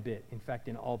quite a bit. In fact,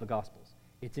 in all the Gospels.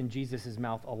 It's in Jesus'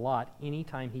 mouth a lot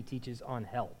anytime he teaches on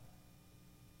hell.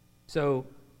 So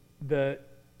the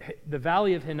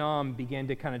Valley of Hinnom began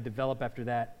to kind of develop after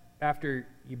that. After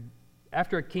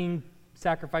a king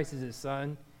sacrifices his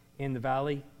son in the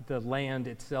valley, the land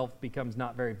itself becomes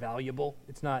not very valuable.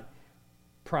 It's not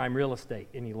prime real estate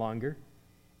any longer.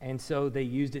 And so they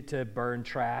used it to burn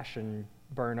trash and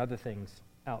burn other things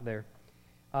out there.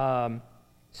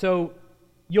 So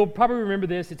you'll probably remember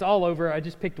this. It's all over. I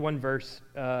just picked one verse,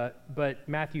 but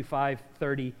Matthew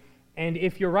 5:30. And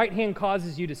if your right hand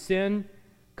causes you to sin,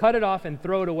 cut it off and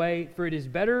throw it away, for it is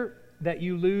better that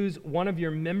you lose one of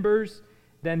your members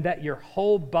than that your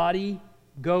whole body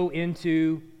go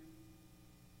into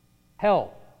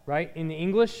hell, right? In the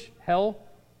English, hell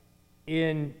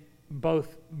in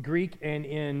both Greek and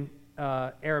in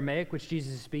Aramaic, which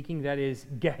Jesus is speaking, that is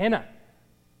Gehenna.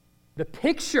 The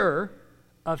picture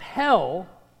of hell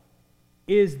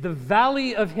is the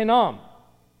Valley of Hinnom.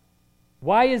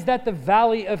 Why is that the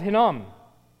Valley of Hinnom?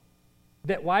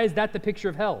 Why is that the picture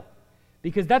of hell?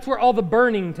 Because that's where all the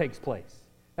burning takes place.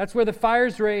 That's where the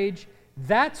fires rage.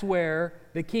 That's where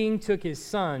the king took his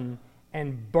son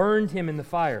and burned him in the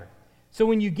fire. So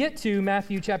when you get to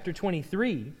Matthew chapter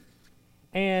 23,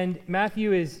 and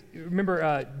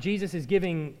remember, Jesus is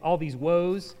giving all these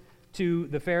woes to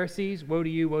the Pharisees. Woe to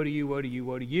you, woe to you, woe to you,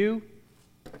 woe to you.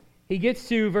 He gets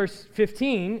to verse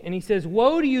 15, and he says,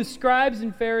 "Woe to you, scribes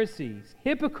and Pharisees,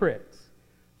 hypocrites,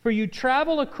 for you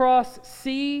travel across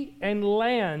sea and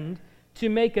land to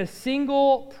make a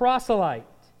single proselyte.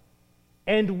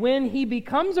 And when he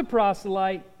becomes a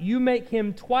proselyte, you make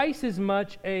him twice as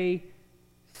much a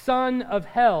son of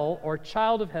hell or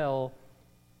child of hell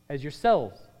as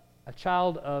yourselves, a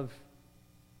child of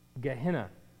Gehenna."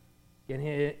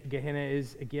 Gehenna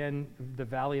is, again, the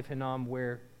Valley of Hinnom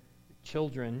where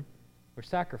children were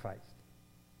sacrificed.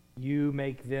 You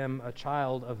make them a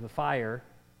child of the fire,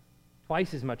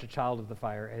 twice as much a child of the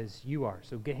fire as you are.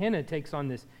 So Gehenna takes on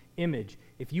this image.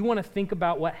 If you want to think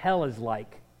about what hell is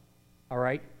like, all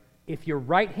right, if your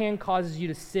right hand causes you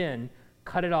to sin,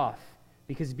 cut it off,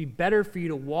 because it'd be better for you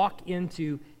to walk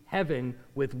into heaven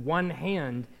with one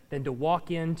hand than to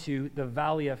walk into the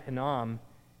Valley of Hinnom,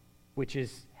 which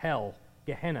is hell,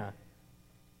 Gehenna,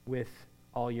 with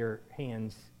all your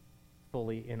hands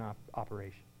fully in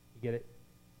operation. You get it?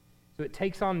 So it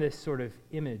takes on this sort of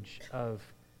image of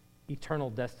eternal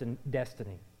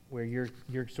destiny, where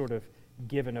you're sort of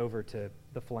given over to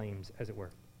the flames, as it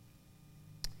were.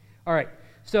 All right,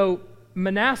 so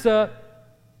Manasseh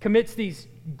commits these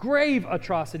grave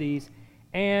atrocities,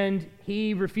 and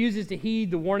he refuses to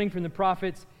heed the warning from the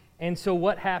prophets, and so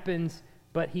what happens?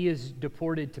 But he is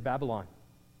deported to Babylon.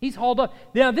 He's hauled up.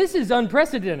 Now, this is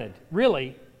unprecedented,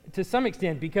 really, to some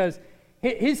extent, because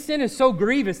his sin is so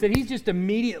grievous that he's just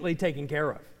immediately taken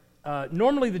care of.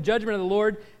 Normally, the judgment of the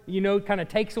Lord, kind of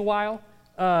takes a while,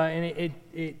 and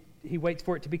he waits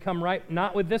for it to become right.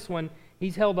 Not with this one.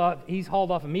 He's hauled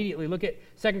off immediately. Look at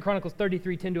 2 Chronicles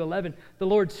 33, 10-11. "The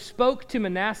Lord spoke to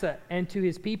Manasseh and to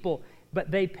his people, but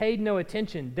they paid no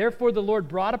attention. Therefore the Lord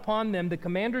brought upon them the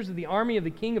commanders of the army of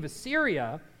the king of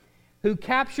Assyria, who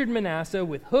captured Manasseh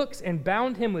with hooks and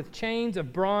bound him with chains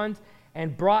of bronze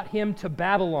and brought him to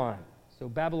Babylon." So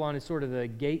Babylon is sort of the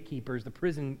gatekeepers, the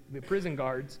prison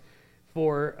guards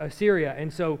for Assyria.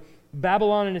 And so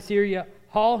Babylon and Assyria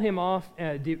haul him off,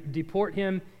 deport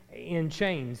him in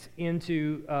chains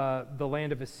into the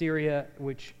land of Assyria,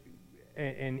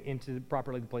 and into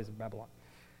properly the place of Babylon.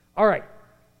 All right.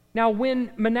 Now,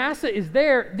 when Manasseh is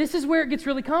there, this is where it gets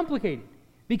really complicated,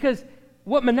 because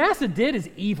what Manasseh did is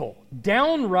evil,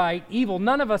 downright evil.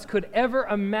 None of us could ever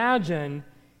imagine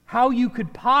how you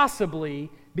could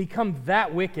possibly become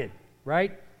that wicked,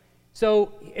 right?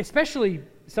 So, especially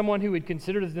someone who would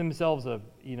consider themselves the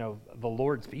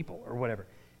Lord's people or whatever.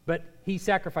 But he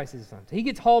sacrifices his son. So he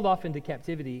gets hauled off into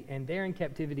captivity, and there in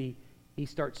captivity, he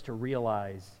starts to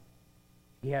realize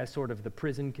he has sort of the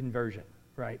prison conversion,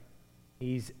 right?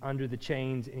 He's under the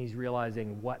chains, and he's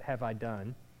realizing, what have I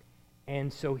done?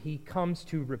 And so he comes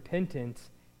to repentance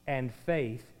and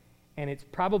faith, and it's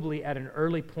probably at an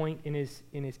early point in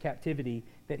his captivity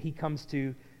that he comes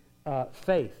to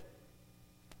faith.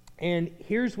 And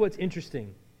here's what's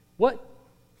interesting. What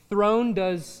throne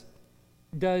does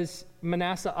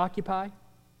Manasseh occupy?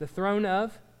 The throne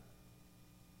of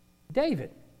David.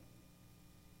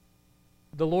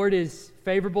 The Lord is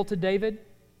favorable to David,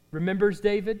 remembers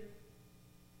David.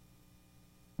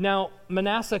 Now,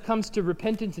 Manasseh comes to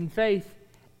repentance and faith,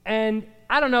 and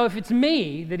I don't know if it's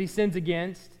me that he sins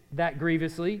against that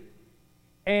grievously,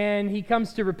 and he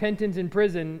comes to repentance in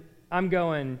prison. I'm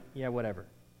going, yeah, whatever.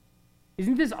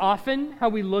 Isn't this often how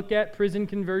we look at prison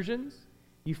conversions?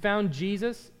 You found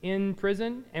Jesus in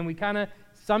prison, and we kind of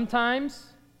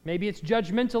sometimes, maybe it's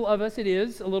judgmental of us, it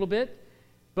is a little bit,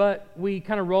 but we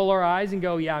kind of roll our eyes and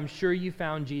go, yeah, I'm sure you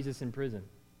found Jesus in prison.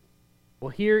 Well,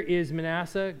 here is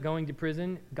Manasseh going to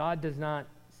prison. God does not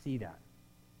see that.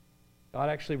 God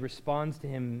actually responds to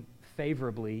him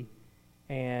favorably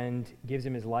and gives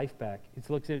him his life back.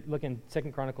 Look in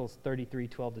 2 Chronicles 33,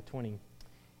 12-20.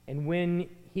 "And when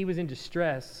he was in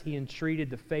distress, he entreated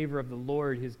the favor of the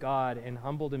Lord his God and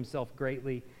humbled himself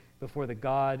greatly before the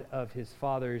God of his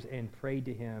fathers and prayed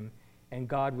to him. And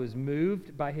God was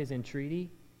moved by his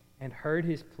entreaty and heard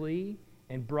his plea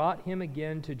and brought him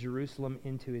again to Jerusalem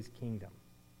into his kingdom."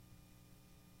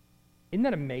 Isn't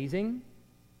that amazing?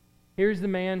 Here's the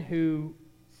man who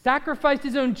sacrificed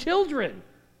his own children.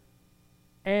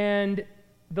 And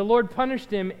the Lord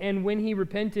punished him, and when he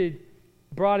repented,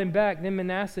 brought him back. Then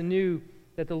Manasseh knew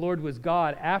that the Lord was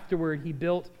God. Afterward, he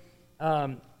built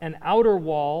an outer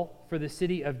wall for the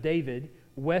city of David,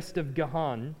 west of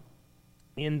Gihon,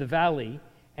 in the valley,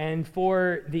 and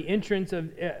for the entrance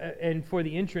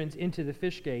into the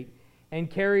fish gate, and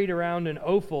carried around an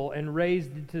Ophel and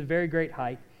raised it to a very great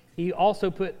height. He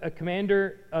also put a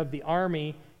commander of the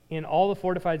army in all the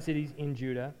fortified cities in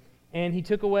Judah, and he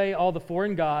took away all the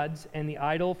foreign gods and the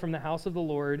idol from the house of the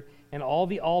Lord, and all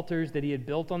the altars that he had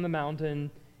built on the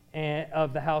mountain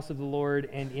of the house of the Lord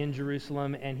and in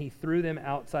Jerusalem, and he threw them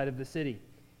outside of the city.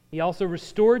 He also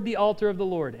restored the altar of the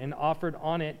Lord and offered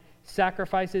on it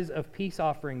sacrifices of peace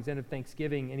offerings and of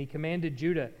thanksgiving, and he commanded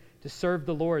Judah to serve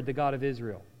the Lord, the God of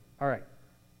Israel. All right.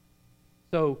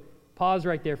 So pause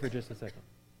right there for just a second.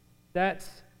 That's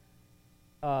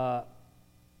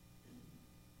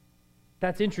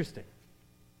interesting.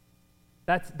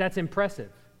 That's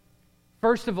impressive.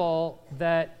 First of all,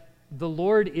 that the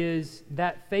Lord is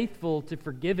that faithful to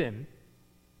forgive him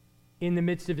in the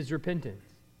midst of his repentance.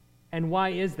 And why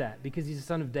is that? Because he's a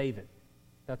son of David.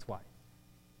 That's why.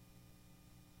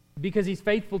 Because he's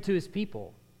faithful to his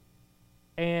people,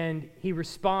 and he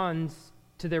responds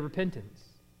to their repentance.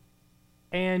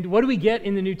 And what do we get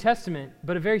in the New Testament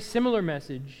but a very similar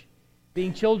message,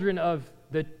 being children of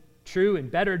the true and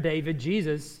better David,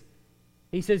 Jesus?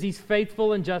 He says he's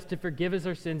faithful and just to forgive us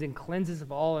our sins and cleanse us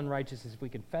of all unrighteousness if we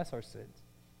confess our sins.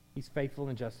 He's faithful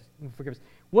and just and forgive us.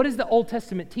 What does the Old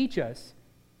Testament teach us?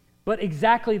 But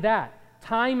exactly that,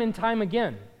 time and time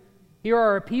again. Here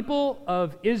are a people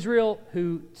of Israel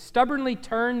who stubbornly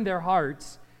turn their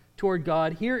hearts toward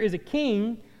God. Here is a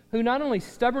king who not only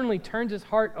stubbornly turns his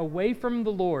heart away from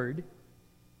the Lord,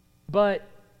 but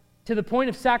to the point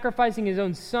of sacrificing his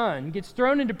own son, gets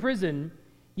thrown into prison,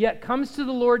 yet comes to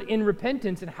the Lord in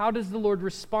repentance. And how does the Lord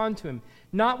respond to him?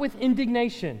 Not with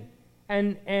indignation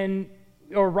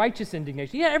or righteous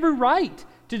indignation. He had every right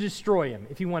to destroy him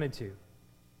if he wanted to.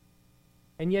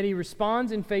 And yet he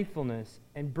responds in faithfulness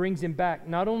and brings him back,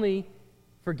 not only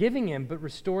forgiving him, but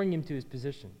restoring him to his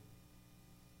position.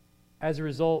 As a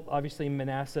result, obviously,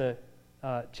 Manasseh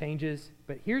changes.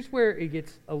 But here's where it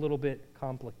gets a little bit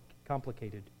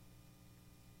complicated.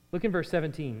 Look in verse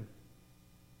 17.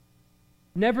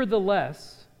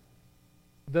 Nevertheless,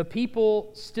 the people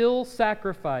still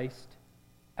sacrificed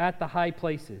at the high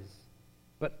places,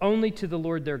 but only to the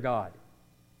Lord their God.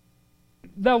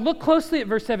 Now look closely at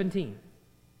verse 17.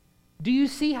 Do you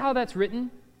see how that's written?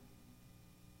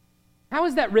 How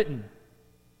is that written?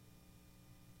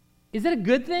 Is it a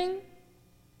good thing?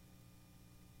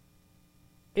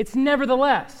 It's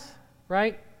nevertheless,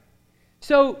 right?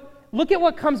 So look at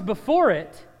what comes before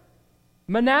it.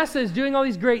 Manasseh is doing all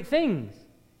these great things.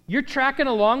 You're tracking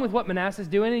along with what Manasseh is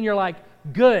doing, and you're like,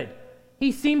 good.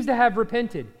 He seems to have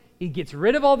repented. He gets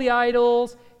rid of all the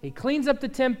idols. He cleans up the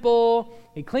temple.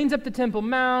 He cleans up the Temple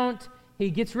Mount. He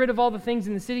gets rid of all the things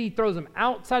in the city. He throws them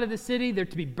outside of the city. They're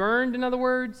to be burned, in other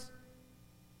words.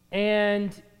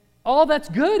 And all that's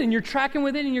good, and you're tracking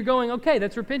with it, and you're going, okay,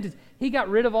 that's repentance. He got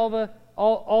rid of all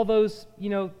those,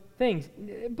 things.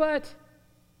 But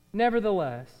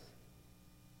nevertheless,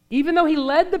 even though he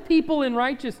led the people in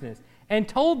righteousness and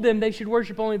told them they should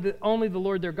worship only the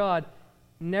Lord their God,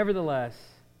 nevertheless,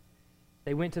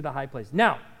 they went to the high place.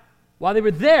 Now, while they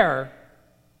were there,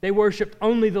 they worshiped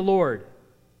only the Lord.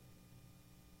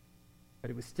 But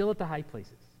it was still at the high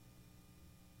places.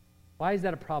 Why is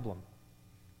that a problem?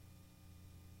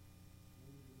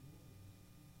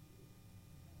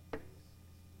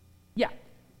 Yeah.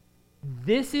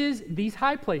 These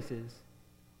high places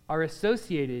are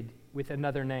associated with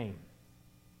another name.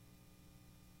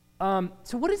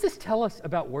 So what does this tell us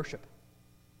about worship?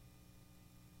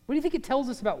 What do you think it tells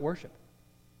us about worship?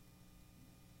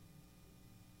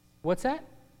 What's that?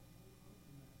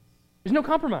 There's no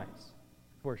compromise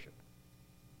with worship.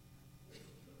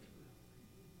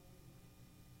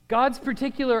 God's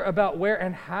particular about where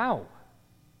and how.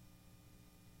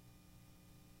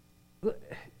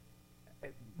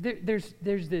 There's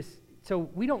this, so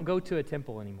we don't go to a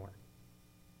temple anymore.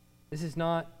 This is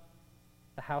not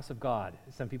the house of God,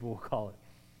 as some people will call it,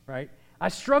 right? I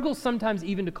struggle sometimes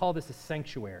even to call this a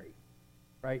sanctuary,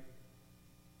 right?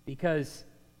 Because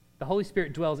the Holy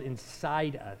Spirit dwells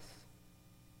inside us.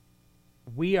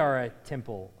 We are a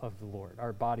temple of the Lord.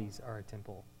 Our bodies are a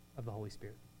temple of the Holy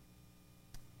Spirit.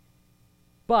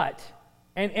 But,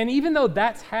 and even though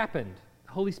that's happened,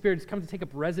 the Holy Spirit has come to take up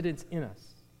residence in us.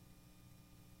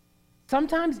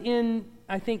 Sometimes in,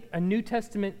 I think, a New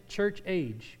Testament church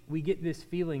age, we get this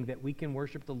feeling that we can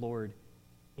worship the Lord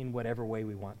in whatever way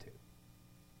we want to.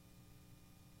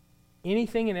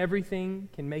 Anything and everything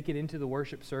can make it into the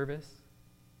worship service.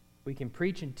 We can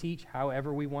preach and teach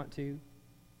however we want to.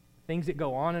 Things that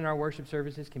go on in our worship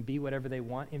services can be whatever they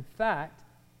want. In fact,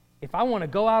 if I want to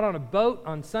go out on a boat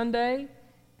on Sunday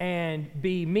and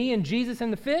be me and Jesus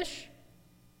and the fish,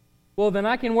 well, then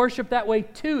I can worship that way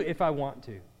too if I want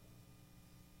to.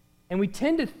 And we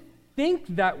tend to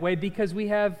think that way because we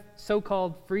have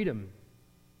so-called freedom.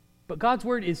 But God's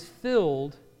Word is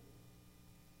filled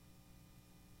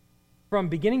from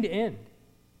beginning to end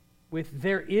with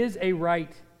there is a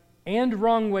right and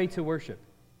wrong way to worship.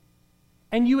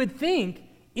 And you would think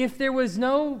if there was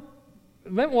no,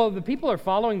 well, the people are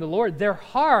following the Lord, their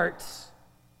hearts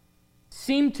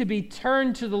seem to be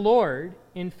turned to the Lord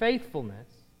in faithfulness,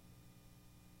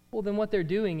 well, then what they're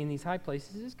doing in these high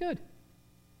places is good.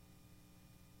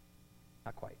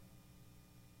 Not quite.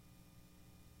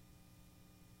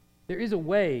 There is a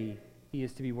way he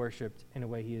is to be worshipped and a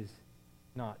way he is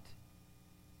not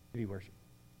to be worshipped.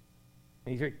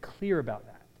 And he's very clear about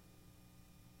that.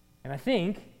 And I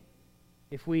think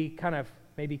if we kind of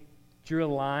maybe drew a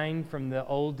line from the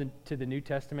Old to the New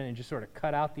Testament and just sort of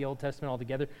cut out the Old Testament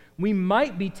altogether, we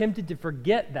might be tempted to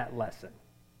forget that lesson.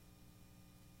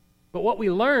 But what we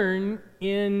learn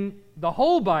in the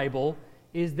whole Bible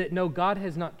is that no, God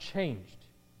has not changed.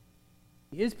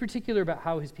 He is particular about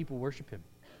how his people worship him.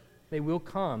 They will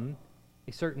come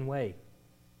a certain way.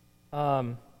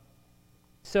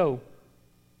 So,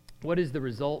 what is the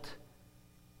result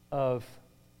of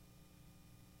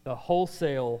the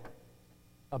wholesale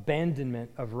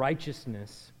abandonment of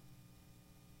righteousness?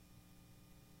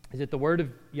 Is it the word of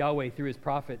Yahweh through his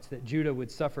prophets that Judah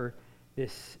would suffer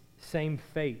this same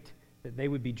fate, that they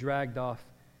would be dragged off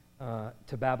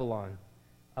to Babylon?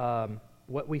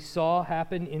 What we saw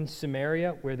happen in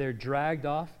Samaria, where they're dragged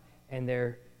off and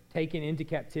they're taken into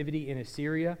captivity in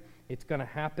Assyria, it's going to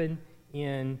happen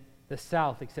in the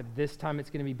south, except this time it's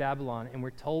going to be Babylon. And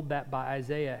we're told that by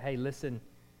Isaiah, hey, listen,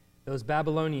 those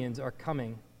Babylonians are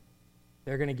coming.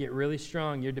 They're going to get really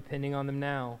strong. You're depending on them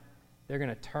now. They're going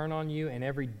to turn on you, and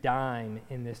every dime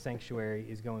in this sanctuary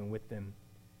is going with them.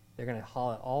 They're going to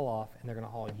haul it all off, and they're going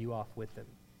to haul you off with them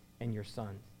and your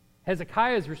sons.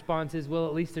 Hezekiah's response is, well,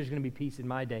 at least there's going to be peace in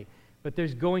my day. But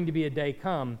there's going to be a day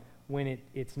come when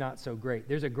it's not so great.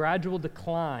 There's a gradual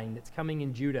decline that's coming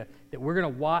in Judah that we're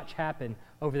going to watch happen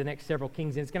over the next several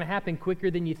kings, and it's going to happen quicker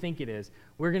than you think it is.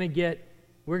 We're going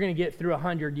to get through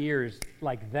 100 years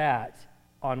like that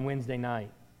on Wednesday night,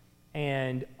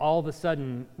 and all of a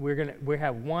sudden we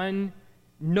have one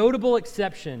notable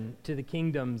exception to the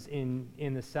kingdoms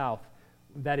in the south.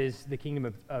 That is the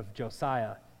kingdom of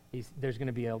Josiah. There's going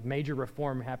to be a major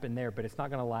reform happen there, but it's not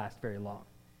going to last very long.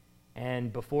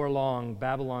 And before long,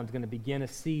 Babylon's going to begin a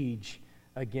siege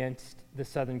against the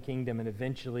southern kingdom, and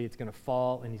eventually it's going to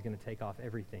fall, and he's going to take off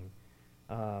everything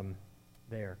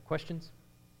there. Questions?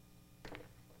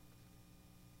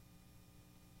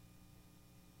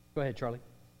 Go ahead, Charlie.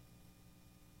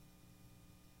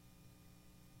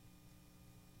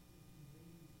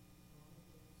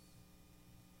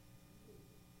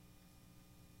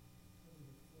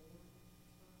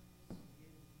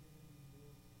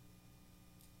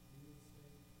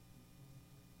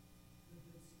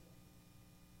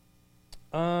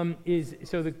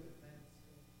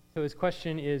 So his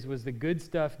question is, was the good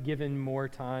stuff given more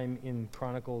time in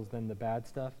Chronicles than the bad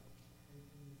stuff?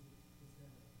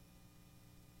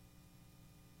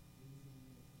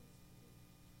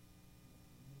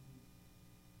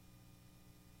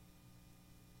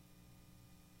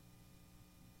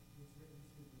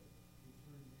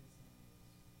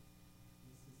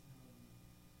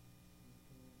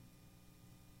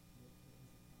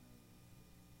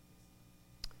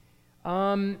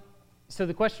 So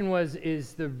the question was,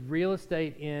 is the real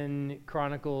estate in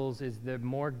Chronicles, is there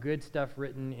more good stuff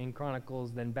written in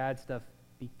Chronicles than bad stuff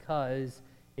because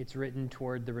it's written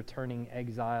toward the returning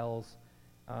exiles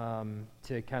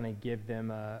to kind of give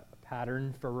them a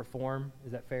pattern for reform?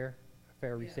 Is that fair? A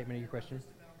fair restatement of your question?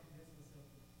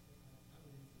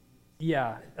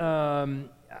 Yeah.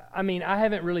 I mean, I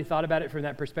haven't really thought about it from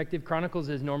that perspective. Chronicles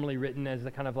is normally written as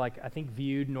the kind of like, I think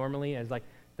viewed normally as like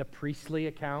the priestly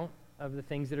account of the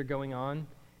things that are going on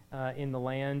in the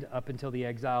land up until the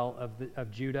exile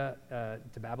of Judah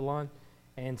to Babylon.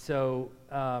 And so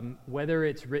whether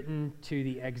it's written to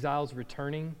the exiles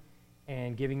returning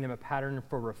and giving them a pattern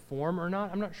for reform or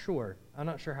not, I'm not sure. I'm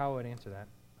not sure how I would answer that.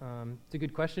 It's a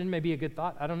good question, maybe a good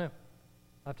thought. I don't know.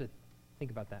 I'll have to think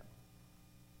about that.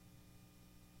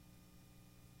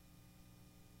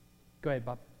 Go ahead,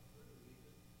 Bob.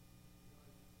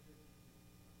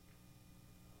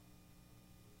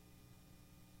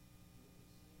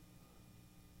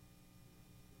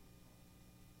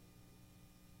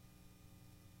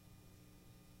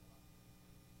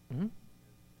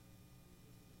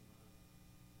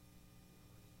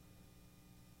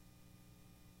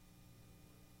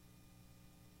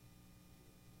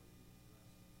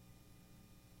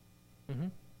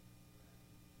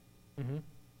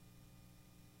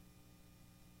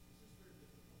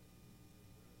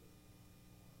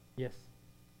 Yes.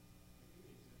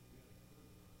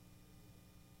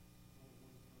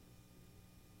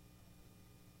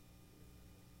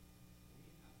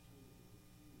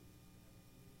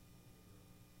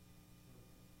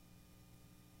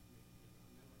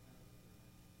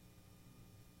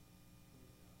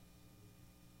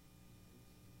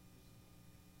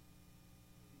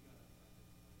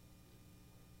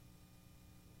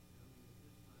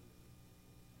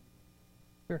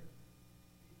 Sure.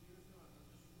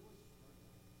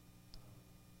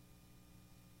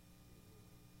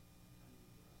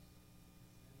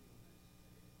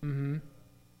 Mm-hmm.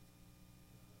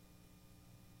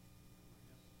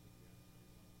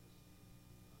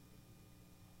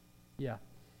 Yeah.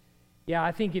 Yeah,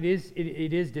 I think it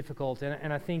is difficult,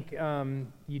 and I think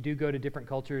you do go to different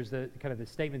cultures. The kind of the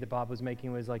statement that Bob was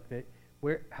making was like that.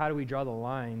 How do we draw the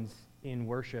lines in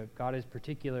worship? God is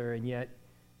particular, and yet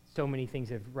so many things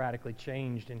have radically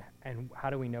changed, and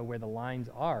how do we know where the lines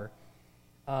are?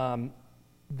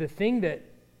 The thing that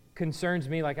concerns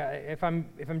me, like if I'm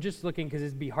just looking, because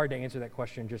it'd be hard to answer that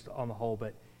question just on the whole,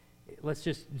 but let's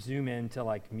just zoom into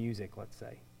like music, let's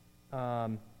say.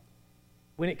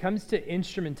 When it comes to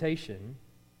instrumentation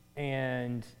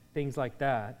and things like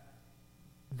that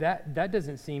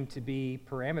doesn't seem to be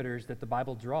parameters that the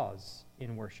Bible draws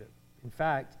in worship. In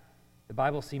fact, the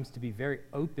Bible seems to be very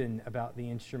open about the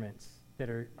instruments that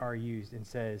are used and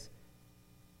says,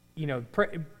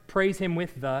 praise him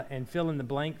with the, and fill in the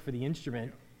blank for the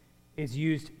instrument is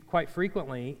used quite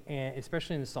frequently, and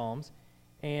especially in the Psalms.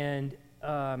 And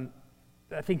I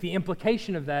think the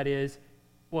implication of that is,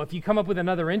 well, if you come up with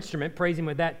another instrument, praise him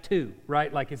with that too,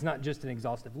 right? Like it's not just an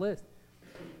exhaustive list.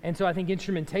 And so I think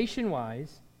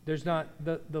instrumentation-wise, there's not,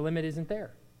 the limit isn't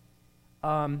there.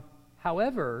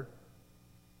 However,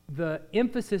 the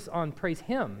emphasis on praise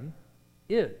him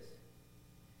is.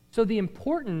 So the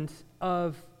importance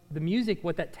of the music,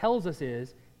 what that tells us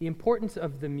is, the importance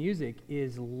of the music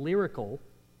is lyrical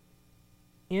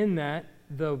in that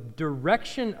the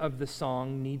direction of the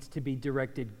song needs to be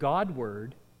directed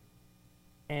Godward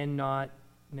and not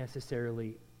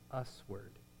necessarily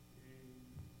usward.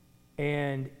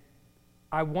 And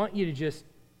I want you to just,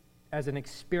 as an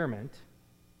experiment,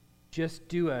 just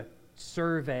do a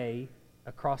survey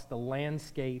across the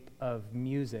landscape of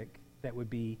music that would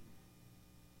be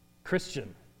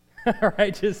Christian. All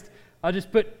right, I'll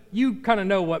just put, you kind of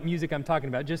know what music I'm talking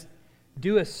about. Just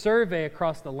do a survey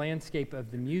across the landscape of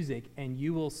the music, and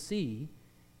you will see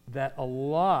that a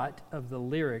lot of the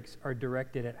lyrics are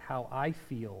directed at how I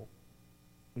feel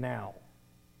now.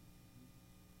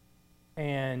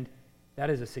 And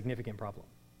that is a significant problem.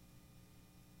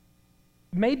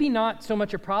 Maybe not so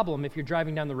much a problem if you're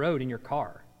driving down the road in your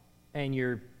car and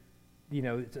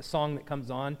it's a song that comes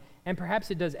on, and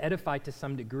perhaps it does edify to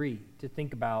some degree to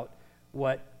think about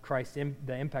what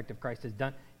the impact of Christ has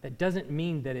done. That doesn't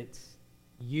mean that it's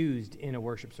used in a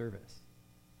worship service.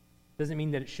 Doesn't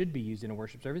mean that it should be used in a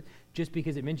worship service just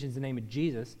because it mentions the name of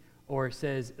Jesus or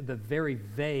says the very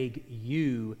vague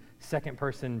you second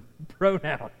person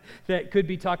pronoun that could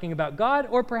be talking about God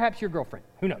or perhaps your girlfriend.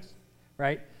 Who knows,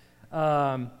 right?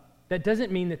 That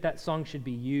doesn't mean that song should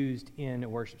be used in a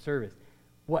worship service.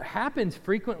 What happens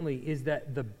frequently is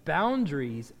that the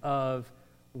boundaries of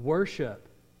worship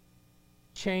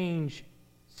change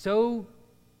so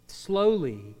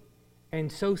slowly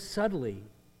and so subtly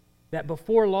that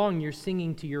before long you're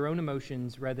singing to your own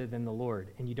emotions rather than the Lord,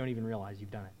 and you don't even realize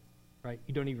you've done it, right?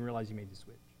 You don't even realize you made the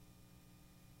switch.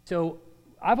 So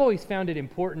I've always found it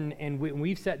important, and when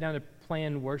we've sat down to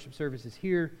plan worship services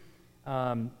here,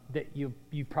 that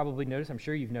you've probably noticed, I'm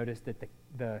sure you've noticed that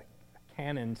the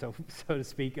canon, so to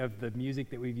speak, of the music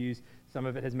that we've used, some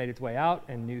of it has made its way out,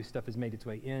 and new stuff has made its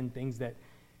way in, things that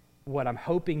what I'm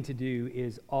hoping to do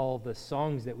is all the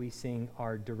songs that we sing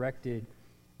are directed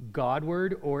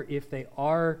Godward, or if they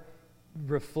are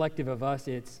reflective of us,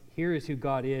 it's here is who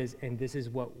God is, and this is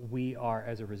what we are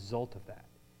as a result of that.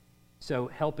 So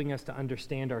helping us to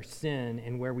understand our sin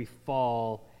and where we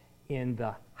fall in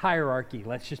the hierarchy,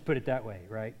 let's just put it that way,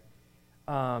 right?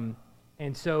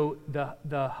 And so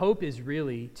the hope is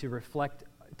really to reflect,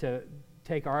 to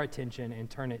take our attention and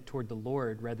turn it toward the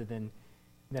Lord rather than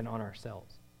on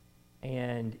ourselves.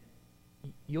 And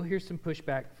you'll hear some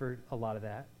pushback for a lot of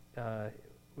that.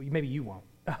 Maybe you won't.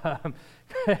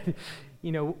 But,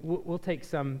 we'll take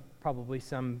probably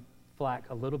some flack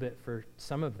a little bit for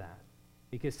some of that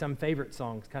because some favorite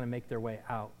songs kind of make their way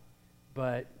out.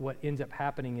 But what ends up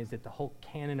happening is that the whole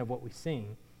canon of what we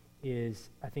sing is,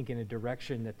 I think, in a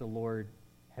direction that the Lord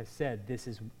has said this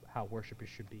is how worshipers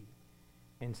should be.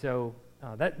 And so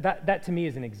that to me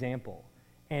is an example.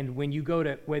 And when you go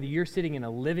to, whether you're sitting in a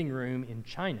living room in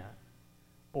China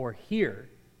or here,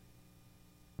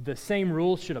 the same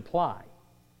rules should apply.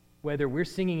 Whether we're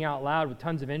singing out loud with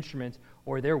tons of instruments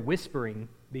or they're whispering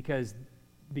because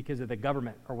of the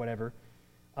government or whatever,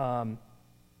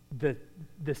 the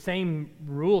same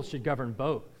rules should govern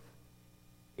both.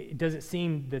 It doesn't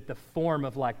seem that the form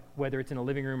of, like, whether it's in a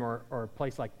living room or a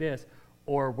place like this,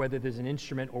 or whether there's an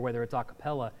instrument or whether it's a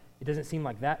cappella, it doesn't seem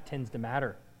like that tends to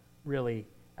matter really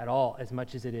at all, as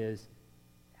much as it is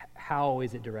how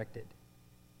is it directed?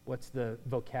 What's the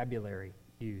vocabulary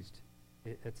used?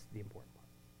 That's the important part.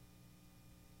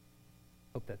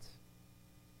 Hope that's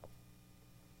helpful.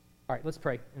 All right, let's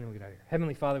pray, and then we'll get out of here.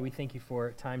 Heavenly Father, we thank you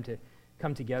for time to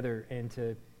come together and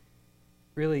to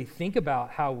really think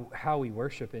about how we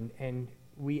worship, and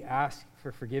we ask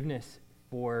for forgiveness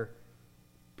for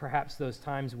perhaps those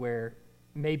times where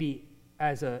maybe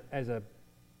as a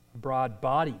broad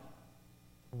body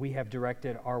we have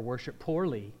directed our worship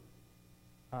poorly,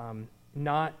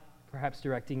 not perhaps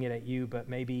directing it at you, but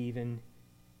maybe even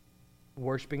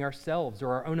worshiping ourselves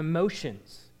or our own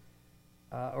emotions,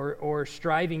 or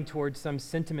striving towards some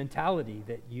sentimentality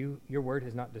that your word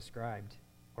has not described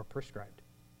or prescribed.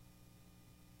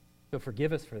 So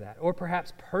forgive us for that. Or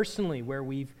perhaps personally, where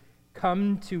we've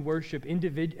come to worship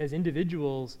as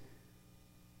individuals,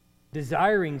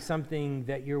 desiring something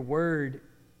that your word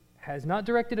has not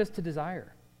directed us to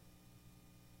desire.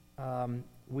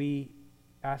 We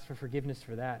ask for forgiveness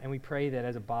for that, and we pray that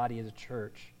as a body, as a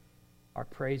church, our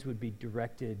praise would be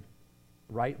directed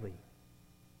rightly,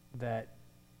 that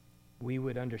we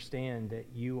would understand that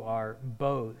you are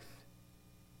both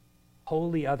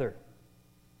wholly other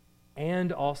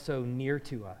and also near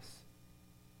to us,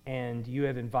 and you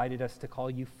have invited us to call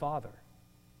you Father.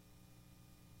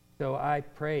 So I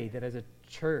pray that as a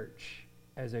church,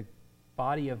 as a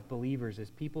body of believers,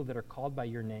 as people that are called by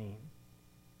your name,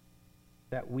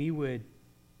 that we would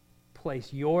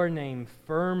place your name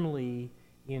firmly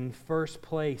in first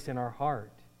place in our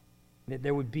heart, that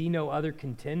there would be no other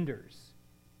contenders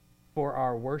for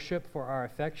our worship, for our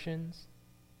affections,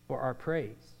 for our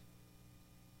praise.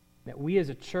 That we as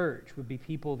a church would be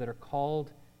people that are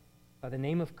called by the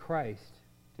name of Christ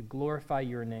to glorify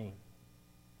your name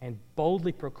and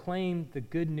boldly proclaim the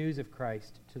good news of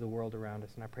Christ to the world around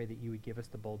us. And I pray that you would give us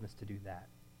the boldness to do that.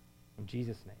 In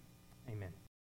Jesus' name, amen.